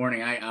up in the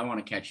morning, I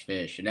want to catch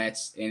fish, and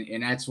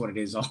that's what it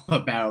is all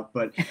about.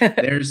 But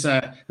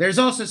there's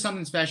also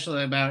something special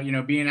about, you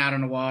know, being out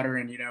on the water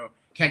and, you know,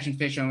 catching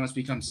fish almost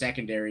becomes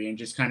secondary, and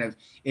just kind of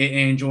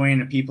enjoying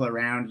the people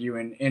around you,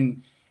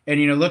 and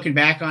you know, looking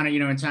back on it, you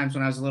know, in times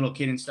when I was a little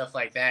kid and stuff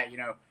like that, you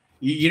know,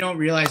 you don't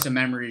realize the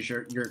memories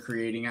you're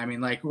creating. I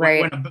mean, like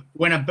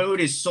when a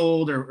boat is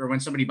sold, or when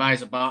somebody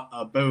buys a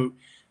boat,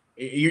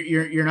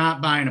 you're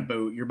not buying a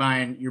boat. You're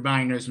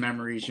buying those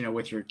memories, you know,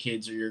 with your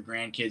kids or your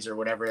grandkids or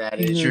whatever that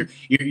is.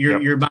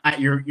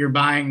 You're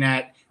buying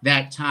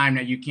that time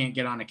that you can't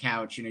get on the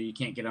couch. You know, you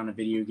can't get on the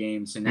video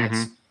games, and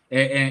that's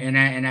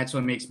and that's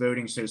what makes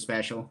boating so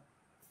special.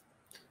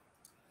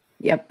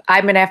 Yep,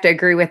 I'm gonna have to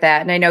agree with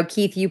that, and I know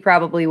Keith, you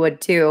probably would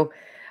too.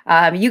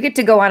 You get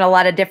to go on a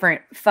lot of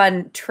different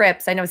fun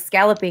trips. I know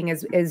scalloping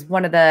is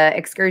one of the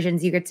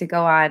excursions you get to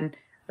go on,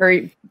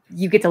 or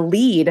you get to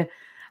lead.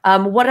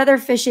 What other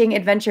fishing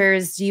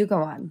adventures do you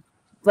go on?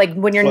 Like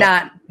when you're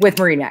not with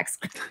MarineMax?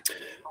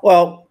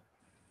 Well,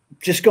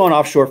 just going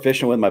offshore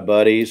fishing with my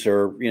buddies,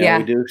 or, you know,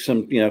 we do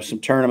some, you know, some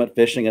tournament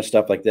fishing and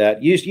stuff like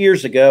that.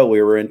 Years ago,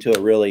 we were into it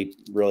really,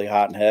 really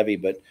hot and heavy,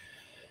 but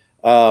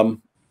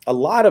a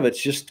lot of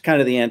it's just kind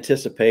of the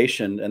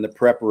anticipation and the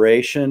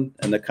preparation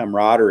and the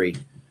camaraderie.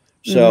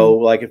 So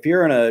like if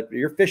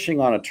you're fishing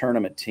on a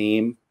tournament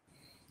team,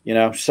 you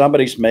know,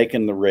 somebody's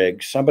making the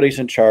rig, somebody's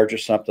in charge of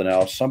something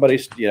else,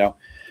 somebody's, you know,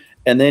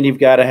 and then you've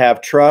got to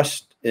have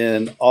trust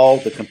in all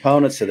the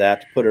components of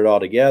that to put it all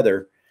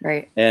together.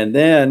 Right. And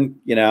then,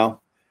 you know,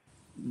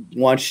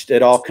 once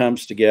it all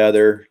comes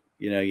together,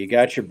 you know, you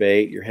got your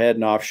bait, you're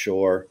heading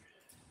offshore,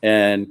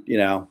 and, you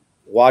know,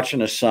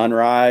 watching a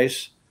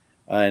sunrise.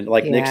 And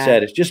like Nick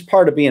said, it's just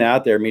part of being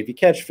out there. I mean, if you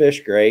catch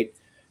fish, great.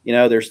 You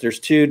know, there's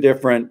two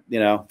different, you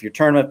know, if you're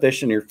tournament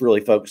fishing, you're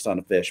really focused on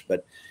the fish,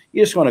 but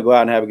you just want to go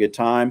out and have a good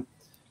time.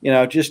 You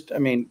know, just, I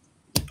mean,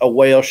 a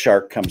whale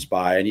shark comes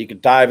by and you can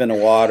dive in the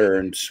water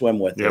and swim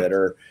with it,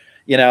 or,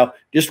 you know,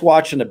 just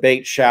watching the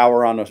bait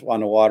shower on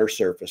the water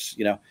surface.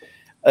 You know,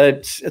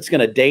 it's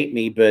going to date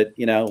me, but,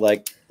 you know,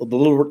 like the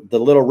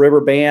little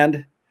river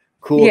band,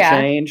 Cool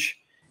Change.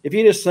 If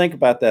you just think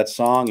about that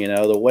song, you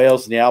know, the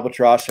whales and the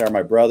albatross are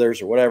my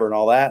brothers, or whatever, and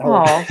all that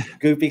whole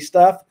goofy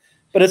stuff.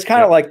 But it's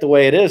kind of like the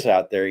way it is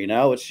out there, you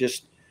know. It's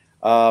just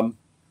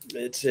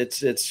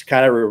it's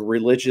kind of a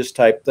religious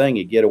type thing.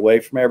 You get away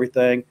from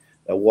everything.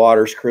 The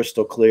water's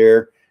crystal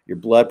clear. Your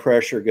blood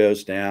pressure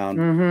goes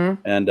down,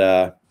 and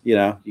you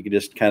know, you can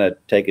just kind of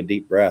take a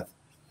deep breath.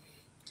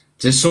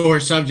 It's a sore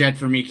subject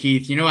for me,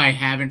 Keith. You know, I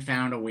haven't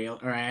found a whale,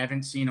 or I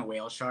haven't seen a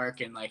whale shark,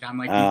 and like I'm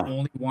like the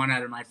only one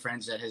out of my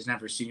friends that has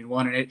never seen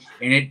one, and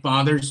it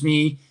bothers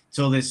me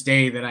till this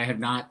day that I have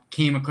not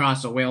came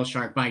across a whale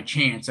shark by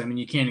chance. I mean,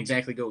 you can't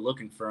exactly go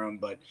looking for them,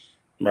 but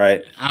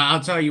I'll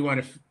tell you what,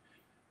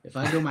 if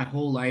I go my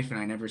whole life and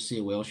I never see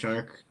a whale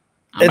shark,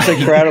 it's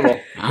incredible.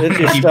 I'm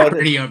just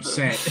pretty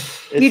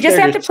upset. You just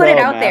have to put it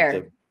out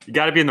there. You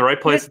got to be in the right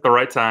place at the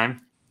right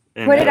time.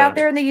 And, put it out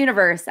there in the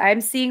universe.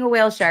 I'm seeing a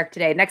whale shark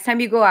today. Next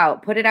time you go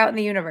out, put it out in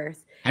the universe.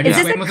 Is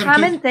this a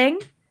common thing?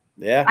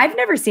 Yeah. I've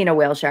never seen a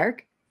whale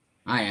shark.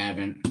 I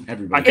haven't.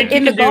 Everybody.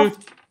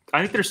 I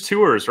think there's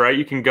tours, right?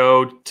 You can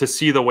go to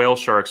see the whale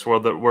sharks where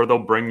they'll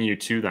bring you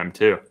to them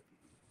too.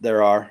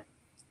 There are.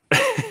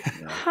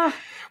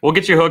 We'll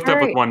get you hooked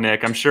up with one,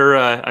 Nick. I'm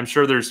sure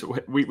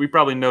we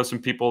probably know some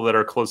people that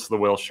are close to the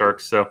whale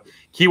sharks. So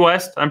Key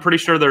West, I'm pretty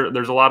sure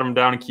there's a lot of them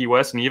down in Key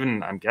West, and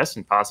even I'm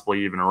guessing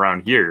possibly even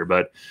around here.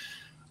 But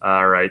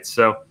all right,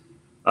 so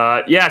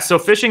so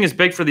fishing is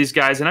big for these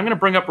guys, and I'm going to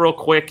bring up real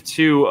quick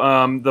to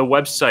the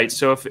website.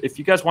 So if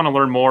you guys want to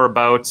learn more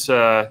about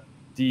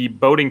the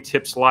Boating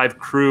Tips Live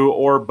crew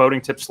or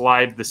Boating Tips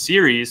Live the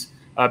series,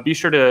 be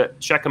sure to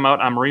check them out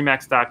on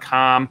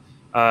MarineMax.com.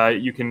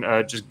 You can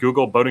just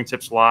Google Boating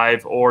Tips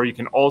Live, or you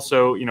can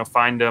also, you know,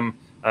 find them,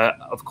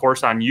 of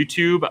course, on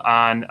YouTube,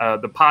 on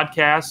the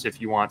podcast. If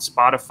you want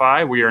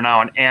Spotify, we are now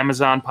on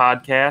Amazon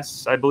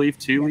Podcasts, I believe,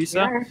 too,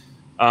 Lisa.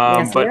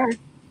 But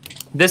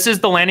this is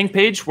the landing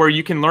page where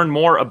you can learn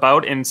more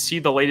about and see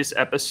the latest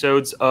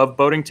episodes of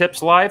Boating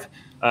Tips Live.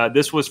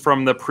 This was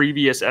from the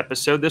previous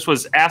episode. This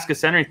was Ask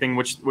Us Anything,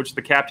 which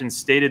the captain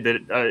stated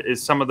that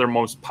is some of their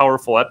most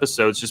powerful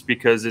episodes, just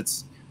because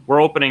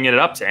we're opening it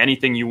up to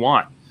anything you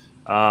want.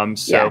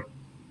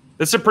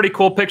 This is a pretty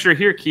cool picture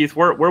here, Keith.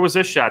 Where was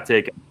this shot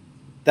taken?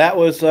 That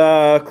was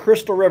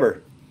Crystal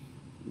River,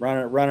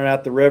 running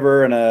out the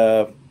river in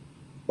a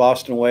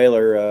Boston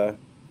Whaler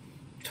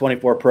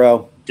 24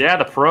 Pro. Yeah,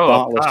 the Pro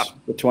Dauntless, up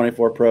top. the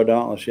 24 Pro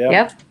Dauntless.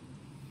 Yep.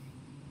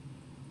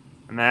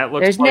 And that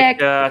looks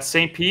like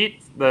St.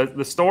 Pete,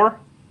 the store.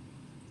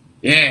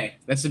 Yeah,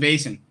 that's the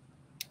basin.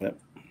 Yep.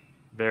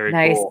 Very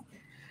nice. Cool.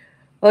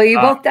 Well,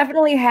 you both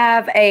definitely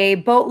have a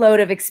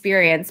boatload of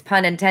experience,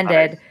 pun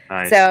intended.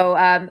 Nice. So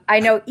I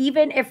know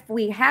even if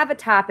we have a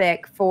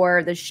topic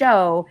for the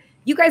show,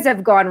 you guys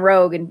have gone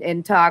rogue and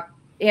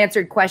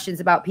answered questions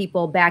about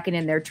people backing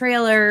in their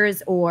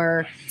trailers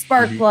or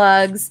spark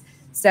plugs.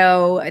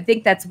 So I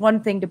think that's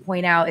one thing to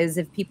point out is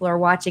if people are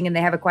watching and they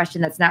have a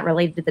question that's not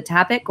related to the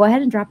topic, go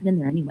ahead and drop it in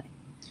there anyway.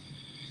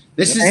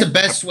 This is the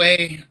best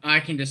way I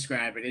can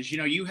describe it is,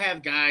 you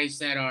have guys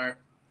that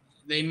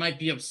they might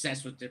be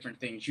obsessed with different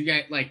things. You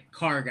got like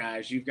car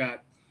guys, you've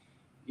got,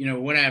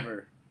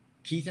 whatever.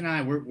 Keith and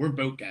I, we're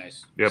boat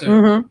guys.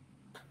 Yep.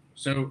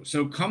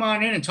 So come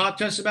on in and talk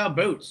to us about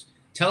boats.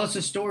 Tell us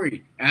a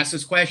story, ask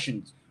us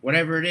questions,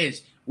 whatever it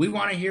is. We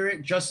want to hear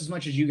it just as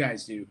much as you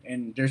guys do.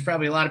 And there's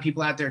probably a lot of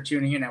people out there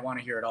tuning in that want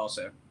to hear it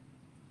also.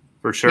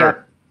 For sure.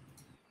 Yep.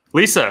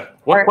 Lisa,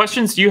 what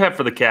questions do you have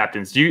for the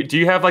captains? Do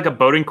you have like a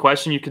boating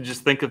question you could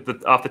just think of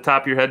off the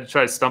top of your head to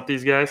try to stump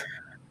these guys?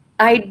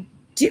 I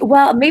do,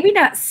 well, maybe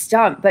not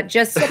stump, but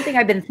just something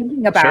I've been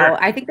thinking about.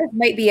 Sure. I think this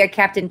might be a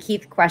Captain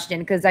Keith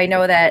question because I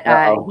know that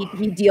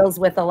he deals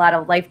with a lot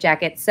of life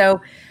jackets. So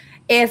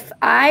if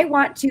I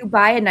want to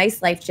buy a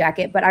nice life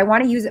jacket, but I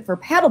want to use it for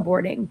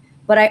paddleboarding,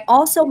 but I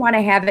also want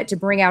to have it to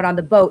bring out on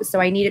the boat, so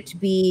I need it to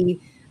be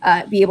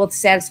able to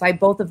satisfy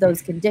both of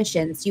those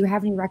conditions. Do you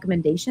have any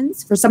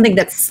recommendations for something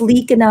that's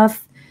sleek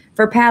enough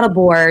for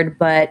paddleboard,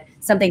 but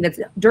something that's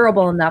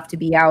durable enough to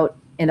be out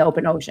in the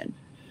open ocean?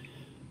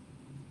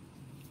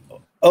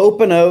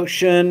 Open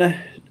ocean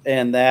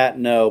and that,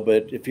 no.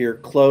 But if you're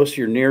close,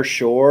 you're near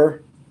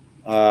shore,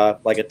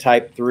 like a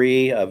Type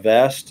 3, a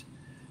vest.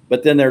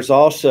 But then there's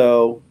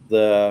also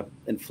the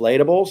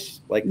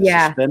inflatables, like the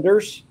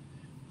suspenders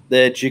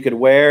that you could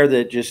wear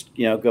that just,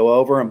 go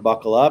over and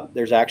buckle up.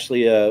 There's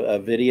actually a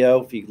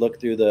video, if you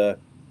look through the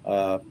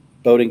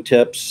boating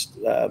tips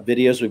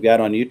videos we've got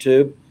on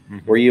YouTube,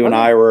 where you and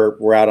I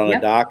were out on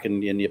a dock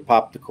and you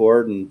popped the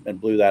cord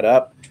and blew that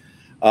up.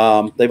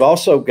 They've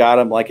also got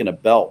them like in a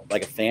belt,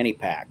 like a fanny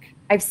pack.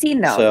 I've seen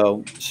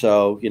those.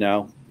 So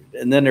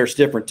and then there's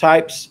different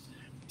types.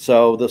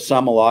 So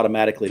some will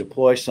automatically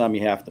deploy, some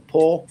you have to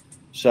pull.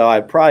 So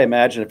I'd probably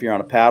imagine if you're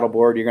on a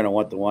paddleboard, you're going to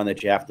want the one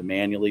that you have to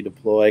manually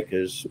deploy,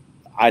 because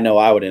I know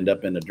I would end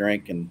up in the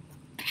drink and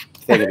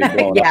thing would be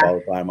blowing up all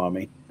the time on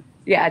me.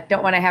 Yeah,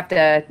 don't want to have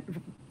to,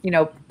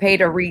 pay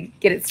to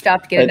get it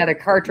stuffed, get another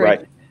cartridge.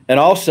 Right. And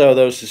also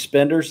those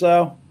suspenders,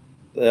 though,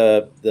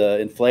 the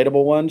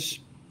inflatable ones,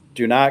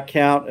 do not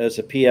count as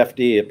a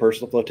PFD, a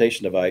personal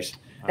flotation device,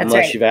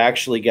 unless you've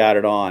actually got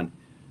it on.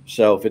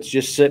 So if it's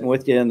just sitting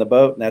with you in the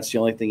boat and that's the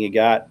only thing you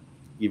got,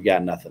 you've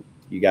got nothing.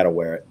 You got to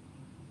wear it.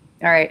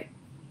 All right.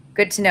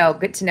 Good to know.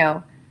 Good to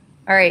know.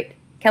 All right.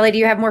 Kelly, do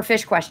you have more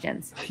fish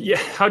questions? Yeah.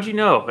 How'd you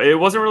know? It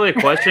wasn't really a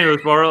question. It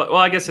was more, well,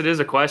 I guess it is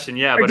a question.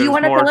 Yeah. Or but do it you was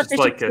want to more tell a just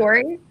fishing like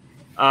story?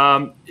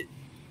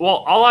 Well,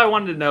 all I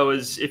wanted to know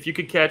is if you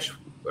could catch,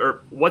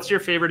 or what's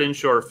your favorite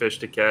inshore fish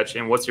to catch,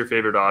 and what's your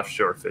favorite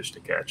offshore fish to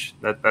catch?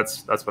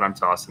 That's what I'm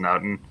tossing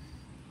out. And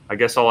I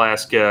guess I'll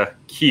ask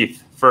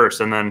Keith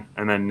first, and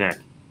then Nick.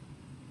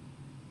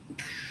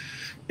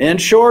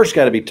 Inshore's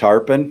got to be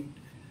tarpon,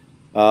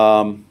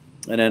 and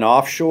then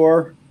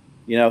offshore,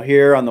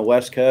 here on the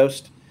West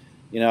Coast,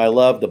 I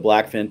love the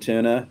blackfin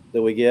tuna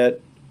that we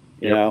get.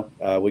 We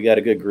got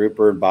a good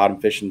grouper and bottom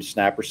fishing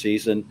snapper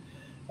season.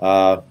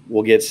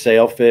 We'll get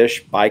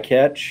sailfish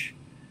bycatch.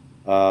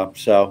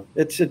 So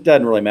it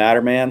doesn't really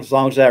matter, man. As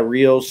long as that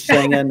reel's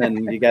singing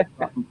and you got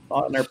something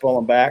on there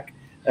pulling back,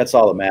 that's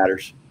all that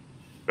matters.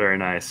 Very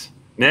nice.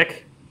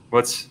 Nick,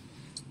 what's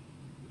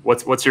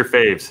your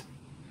faves?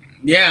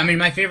 Yeah, I mean,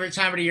 my favorite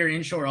time of the year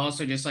inshore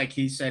also, just like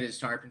Keith said, is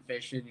tarpon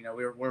fishing.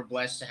 We're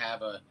blessed to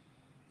have a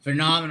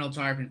phenomenal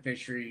tarpon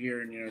fishery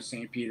here in,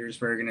 St.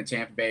 Petersburg in the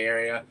Tampa Bay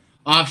area.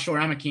 Offshore,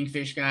 I'm a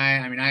kingfish guy.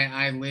 I mean,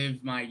 I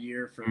live my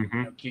year for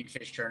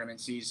kingfish tournament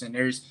season.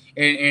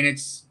 And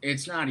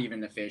it's not even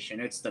the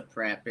fishing, it's the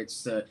prep,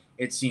 it's the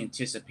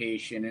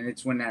anticipation, and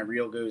it's when that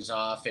reel goes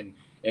off and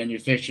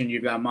you're fishing,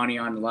 you've got money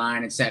on the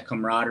line. It's that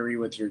camaraderie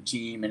with your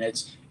team, and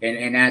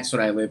that's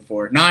what I live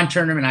for.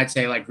 Non-tournament, I'd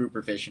say like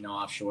grouper fishing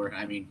offshore.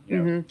 I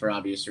mean, for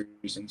obvious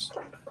reasons.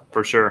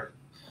 For sure.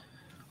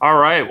 All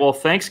right. Well,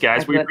 thanks,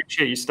 guys. We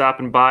appreciate you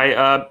stopping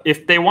by.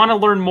 If they want to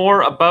learn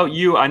more about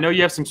you, I know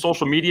you have some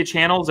social media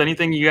channels.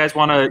 Anything you guys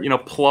want to,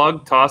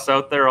 plug, toss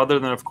out there, other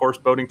than, of course,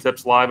 Boating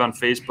Tips Live on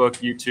Facebook,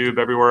 YouTube,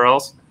 everywhere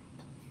else?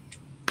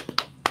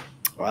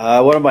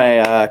 What am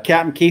I?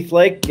 Captain Keith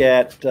Lake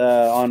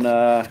on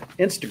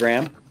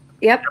Instagram.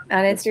 Yep,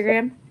 on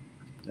Instagram.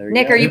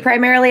 Nick, are you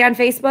primarily on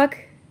Facebook?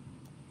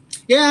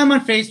 Yeah, I'm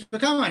on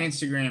Facebook. I'm on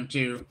Instagram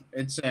too.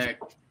 It's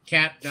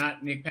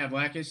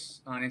cap.nickpavlakis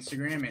on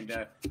Instagram, and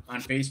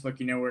on Facebook,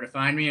 you know where to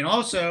find me. And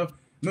also,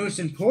 most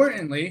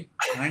importantly,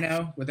 I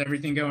know with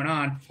everything going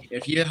on,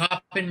 if you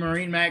hop in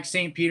MarineMax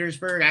St.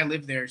 Petersburg, I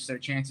live there, so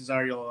chances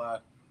are you'll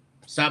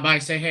stop by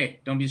and say, hey,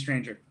 don't be a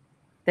stranger.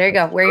 There you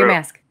go. Wear your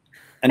mask.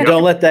 And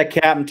don't let that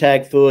captain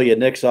tag fool you.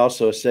 Nick's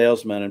also a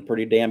salesman and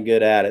pretty damn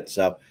good at it.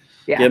 So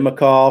give him a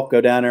call, go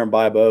down there and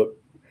buy a boat.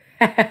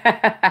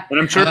 And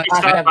I'm sure if you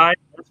stop by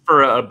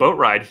for a boat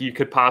ride, he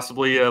could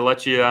possibly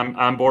let you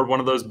on board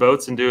one of those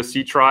boats and do a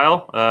sea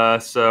trial.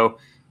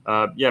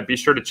 Yeah, be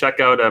sure to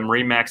check out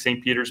MarineMax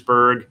St.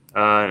 Petersburg,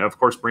 and of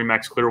course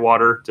MarineMax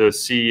Clearwater, to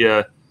see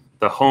the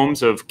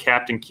homes of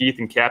Captain Keith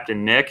and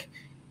Captain Nick.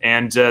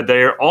 And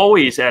they're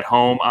always at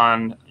home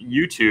on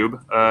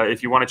YouTube.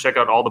 If you want to check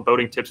out all the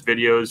boating tips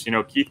videos, you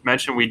know, Keith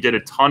mentioned we did a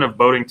ton of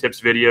boating tips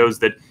videos.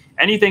 That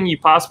anything you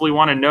possibly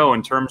want to know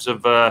in terms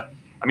of, I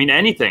mean,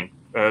 anything.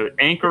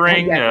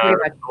 Anchoring,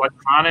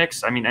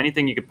 electronics, I mean,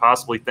 anything you could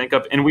possibly think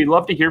of. And we'd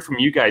love to hear from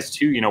you guys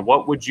too. You know,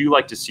 what would you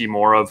like to see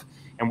more of,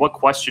 and what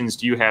questions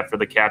do you have for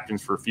the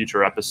captains for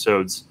future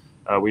episodes?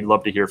 We'd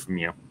love to hear from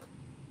you.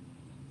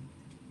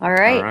 All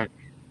right.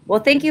 Well,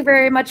 thank you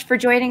very much for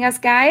joining us,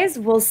 guys.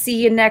 We'll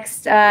see you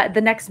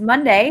the next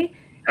Monday,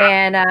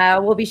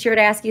 and we'll be sure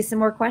to ask you some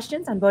more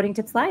questions on Boating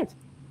Tips Live.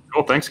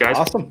 Cool. Thanks, guys.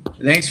 Awesome.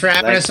 Thanks for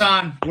having us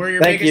on. We're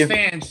your biggest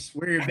fans.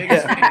 We're your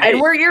biggest fans. And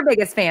we're your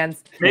biggest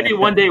fans. Maybe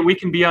one day we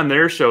can be on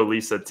their show,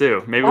 Lisa,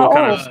 too. Maybe we'll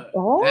kind of.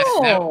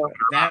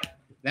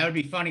 That would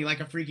be funny, like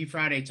a Freaky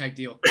Friday type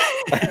deal.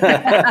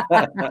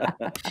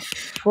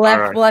 We'll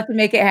have to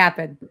make it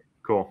happen.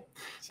 Cool.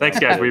 Thanks,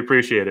 guys. We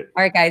appreciate it.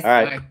 All right, guys. All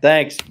right. Bye.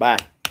 Thanks. Bye.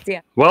 See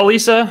ya. Well,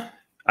 Lisa,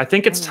 I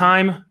think it's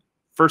time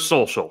for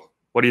social.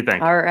 What do you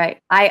think? All right.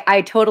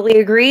 I totally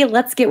agree.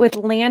 Let's get with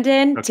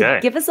Landon to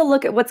give us a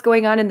look at what's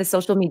going on in the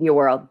social media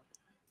world.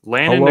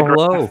 Landon,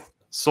 hello.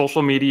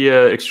 Social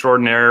media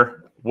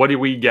extraordinaire. What do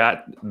we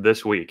got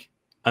this week?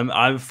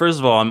 I'm first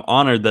of all, I'm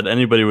honored that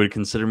anybody would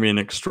consider me an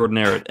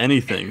extraordinaire at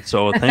anything.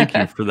 So thank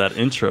you for that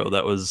intro.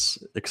 That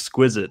was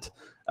exquisite.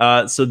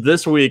 So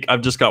this week,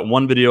 I've just got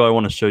one video I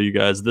want to show you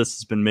guys. This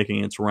has been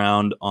making its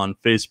round on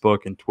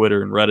Facebook and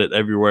Twitter and Reddit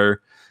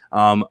everywhere.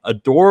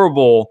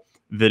 Adorable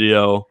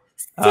video.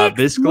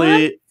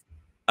 Basically,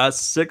 a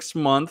 6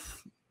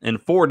 month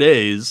and 4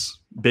 days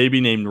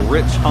baby named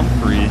Rich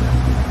Humphrey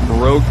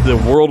broke the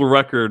world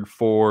record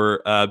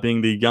for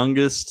being the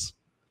youngest,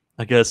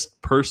 I guess,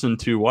 person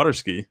to water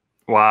ski.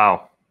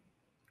 Wow.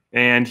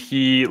 And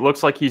he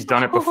looks like he's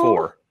done it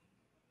before.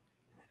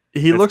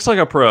 He looks like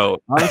a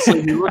pro.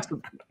 Honestly, he looks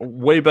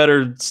way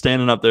better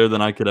standing up there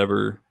than I could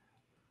ever.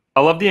 I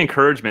love the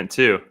encouragement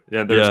too.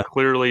 Yeah, there's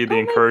clearly the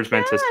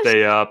encouragement to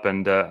stay up,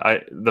 and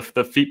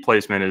the feet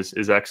placement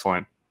is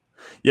excellent.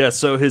 Yeah,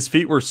 so his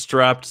feet were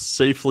strapped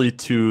safely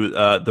to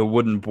the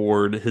wooden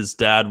board. His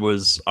dad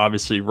was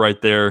obviously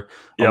right there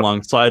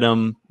alongside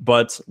him.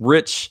 But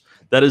Rich,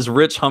 that is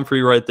Rich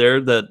Humphrey right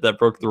there that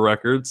broke the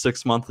record,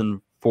 6 months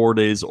and 4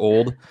 days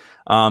old.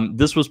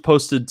 This was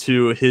posted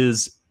to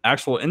his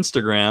actual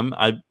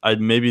Instagram. I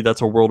maybe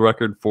that's a world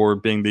record for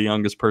being the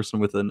youngest person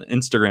with an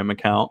Instagram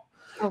account.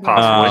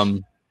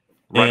 Possibly.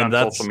 Right on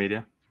social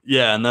media.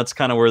 Yeah, and that's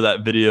kind of where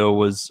that video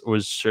was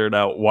shared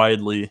out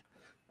widely.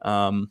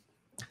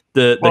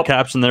 The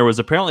caption there was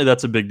apparently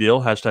that's a big deal.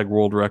 #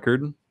 world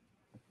record.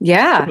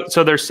 Yeah.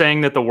 So they're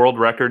saying that the world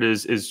record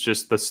is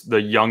just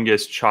the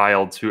youngest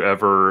child to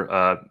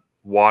ever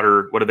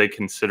water. What do they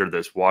consider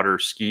this? Water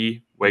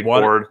ski,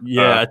 wakeboard?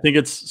 I think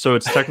it's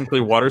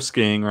technically water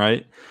skiing,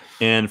 right?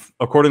 And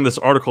according to this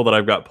article that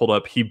I've got pulled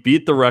up, he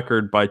beat the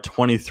record by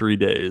 23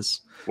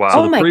 days. Wow.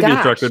 So the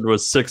previous record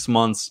was 6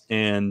 months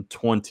and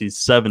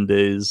 27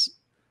 days.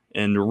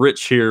 And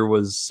Rich here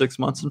was 6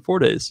 months and 4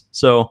 days.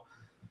 So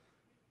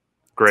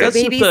great. So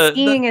baby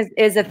skiing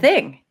is a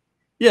thing.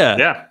 Yeah.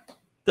 Yeah.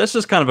 That's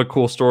just kind of a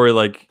cool story.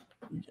 Like,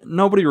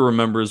 nobody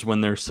remembers when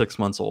they're 6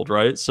 months old,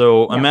 right?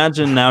 So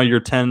imagine now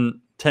you're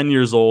 10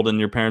 years old and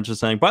your parents are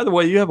saying, by the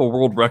way, you have a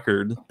world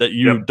record that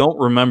you don't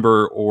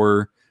remember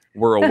or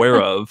were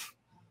aware of.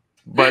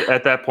 But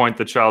at that point,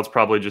 the child's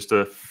probably just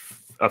a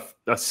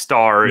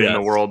star in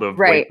the world of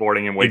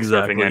wakeboarding and wake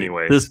surfing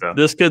anyway.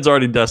 This kid's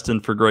already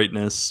destined for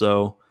greatness.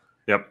 So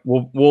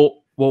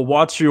we'll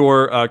watch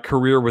your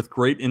career with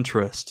great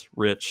interest,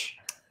 Rich.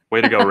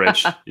 Way to go,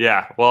 Rich.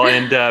 Yeah. Well,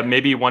 and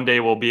maybe one day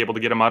we'll be able to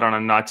get him out on a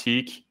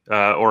nautique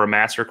or a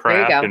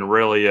mastercraft and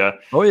really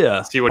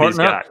see what he's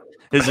got.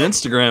 His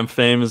Instagram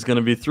fame is going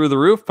to be through the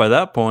roof by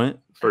that point.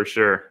 For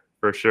sure.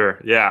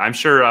 Yeah, I'm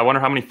sure. I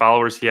wonder how many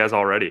followers he has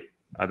already.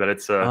 I bet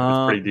it's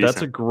pretty decent.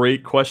 That's a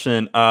great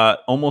question.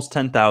 Almost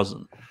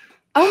 10,000.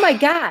 Oh my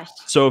gosh.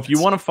 So if you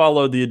want to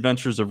follow the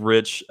adventures of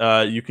Rich,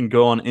 you can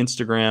go on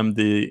Instagram.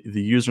 The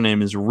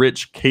username is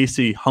Rich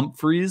Casey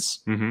Humphreys.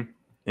 Mm-hmm.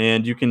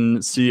 And you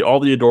can see all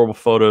the adorable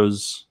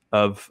photos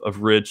of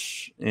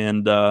Rich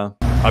and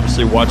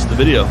obviously watch the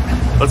video.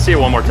 Let's see it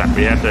one more time.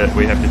 We have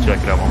to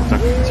check it out one more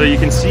time. So you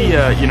can see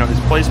his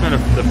placement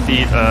of the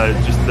feet,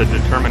 just the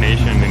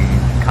determination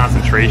and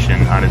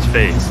concentration on his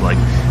face. Like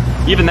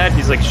even that,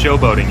 he's like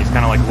showboating. He's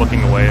kind of like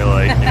looking away,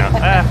 like, you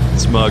know,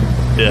 smug.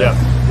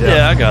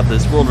 Yeah, I got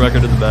this world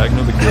record in the bag.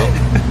 No big deal.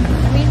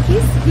 I mean,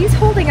 he's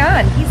holding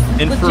on. He's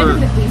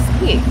legitimately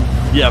skiing.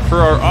 Yeah, for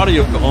our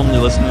audio only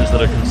listeners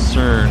that are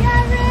concerned,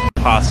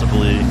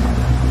 possibly,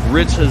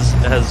 Rich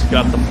has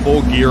got the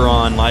full gear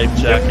on, life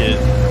jacket,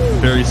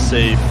 very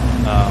safe.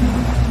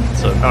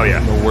 So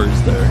no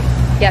worries there.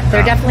 Yeah,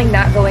 they're definitely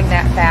not going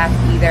that fast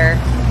either.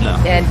 No.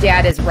 And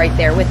Dad is right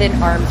there within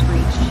arm's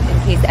reach in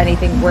case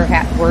anything were to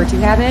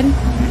happen.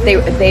 They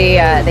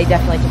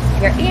definitely took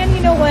care. And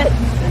you know what?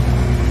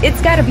 It's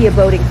got to be a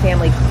boating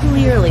family.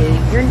 Clearly,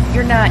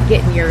 you're not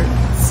getting your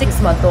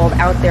 6-month-old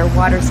out there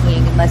water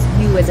skiing unless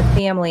you as a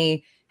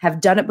family have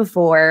done it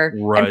before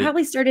and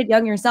probably started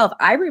young yourself.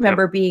 I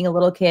remember being a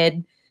little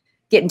kid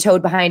getting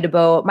towed behind a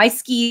boat. My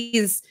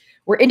skis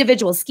were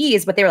individual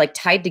skis, but they were like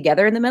tied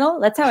together in the middle.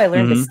 That's how I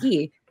learned to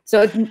ski.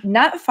 So it's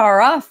not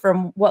far off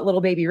from what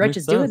little baby Rich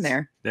is doing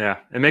there. Yeah,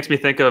 it makes me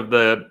think of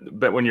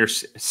but when you're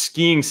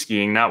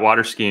skiing, not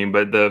water skiing,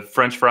 but the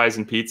French fries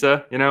and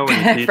pizza. You know,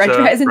 when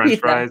pizza, French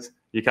fries.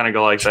 You kind of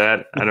go like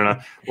that. I don't know,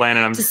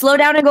 Landon. Just slow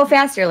down and go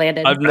faster,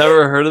 Landon. I've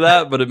never heard of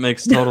that, but it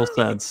makes total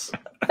sense.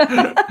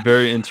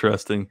 Very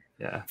interesting.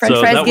 Yeah, French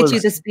fries get you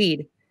the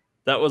speed.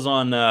 That was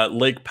on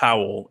Lake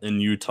Powell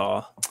in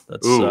Utah.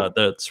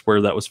 That's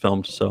where that was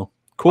filmed. So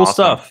cool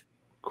stuff.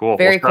 Cool.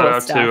 Very cool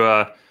shout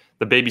out to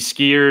the baby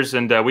skiers,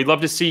 and we'd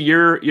love to see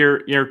your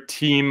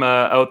team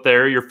out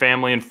there, your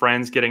family and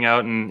friends getting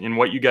out and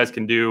what you guys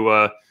can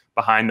do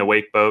behind the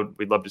wake boat.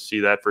 We'd love to see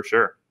that for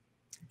sure.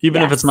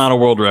 Even if it's not a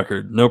world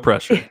record, no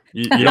pressure.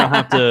 You don't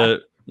have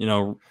to,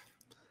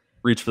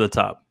 reach for the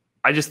top.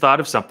 I just thought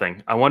of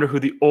something. I wonder who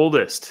the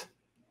oldest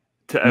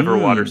to ever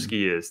water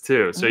ski is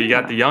too. So you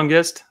got the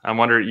youngest. I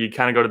wonder, you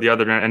kind of go to the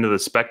other end of the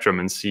spectrum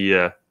and see,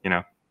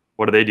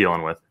 what are they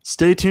dealing with?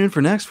 Stay tuned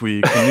for next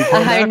week.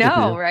 I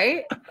know,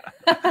 right?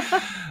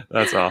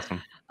 That's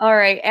awesome. All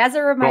right. As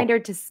a reminder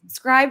to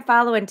subscribe,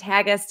 follow, and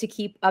tag us to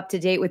keep up to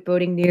date with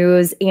boating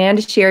news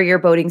and share your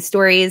boating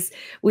stories.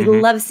 We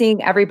love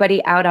seeing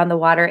everybody out on the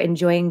water,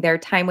 enjoying their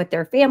time with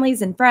their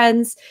families and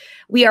friends.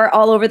 We are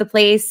all over the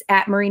place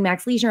at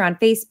MarineMax Leisure on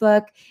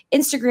Facebook,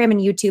 Instagram and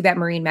YouTube at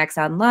MarineMax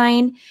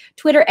Online,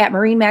 Twitter at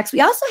MarineMax.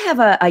 We also have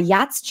a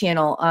yachts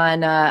channel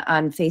on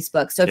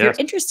Facebook. So if you're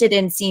interested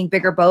in seeing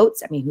bigger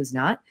boats, I mean, who's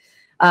not?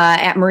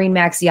 At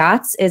MarineMax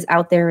Yachts is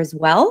out there as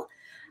well.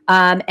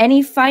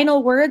 Any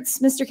final words,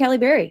 Mr. Kelly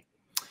Berry?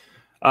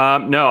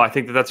 No, I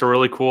think that's a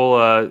really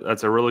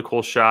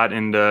cool shot.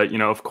 And,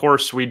 of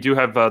course, we do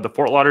have the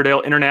Fort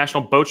Lauderdale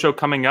International Boat Show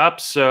coming up.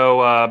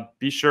 So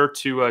be sure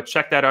to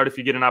check that out if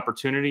you get an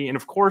opportunity. And,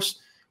 of course,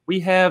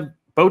 we have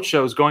boat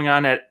shows going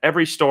on at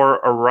every store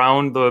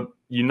around the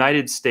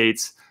United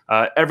States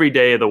every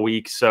day of the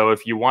week. So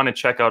if you want to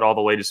check out all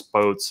the latest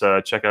boats,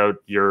 check out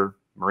your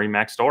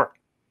MarineMax store.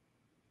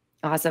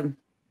 Awesome.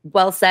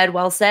 Well said.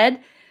 Well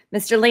said.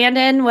 Mr.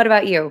 Landon, what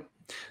about you?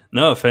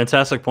 No,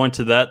 fantastic point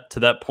to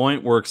that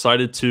point. We're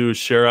excited to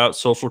share out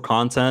social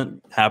content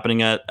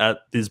happening at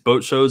these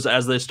boat shows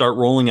as they start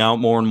rolling out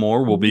more and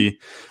more. We'll be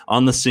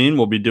on the scene.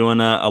 We'll be doing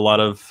a lot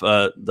of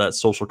that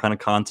social kind of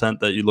content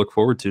that you look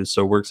forward to.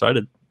 So we're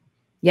excited.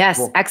 Yes,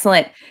 cool.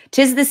 Excellent.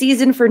 'Tis the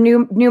season for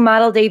new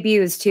model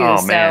debuts too.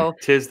 Oh man,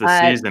 'tis the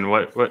season.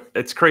 What?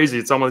 It's crazy.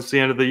 It's almost the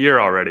end of the year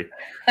already.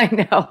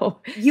 I know.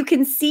 You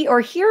can see or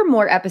hear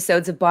more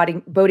episodes of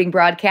boating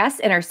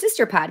broadcasts in our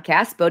sister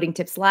podcast, Boating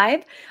Tips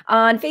Live,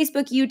 on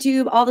Facebook,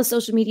 YouTube, all the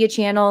social media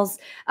channels,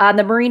 on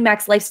the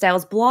MarineMax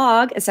Lifestyles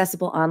blog,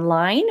 accessible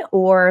online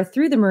or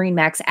through the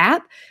MarineMax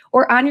app,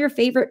 or on your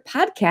favorite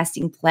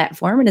podcasting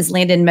platform. And as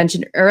Landon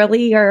mentioned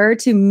earlier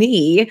to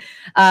me,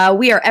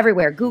 we are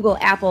everywhere: Google,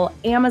 Apple,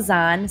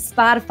 Amazon,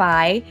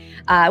 Spotify.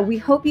 We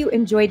hope you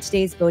enjoyed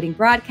today's boating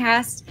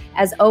broadcast.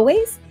 As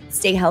always,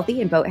 stay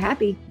healthy and boat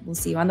happy. We'll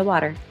see you on the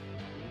water.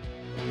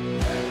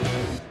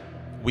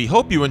 We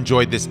hope you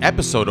enjoyed this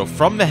episode of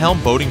From the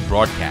Helm Boating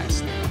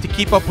Broadcast. To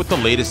keep up with the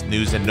latest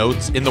news and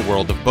notes in the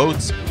world of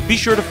boats, be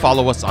sure to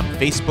follow us on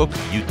Facebook,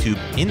 YouTube,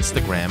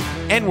 Instagram,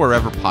 and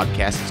wherever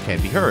podcasts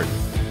can be heard.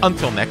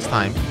 Until next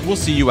time, we'll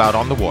see you out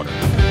on the water.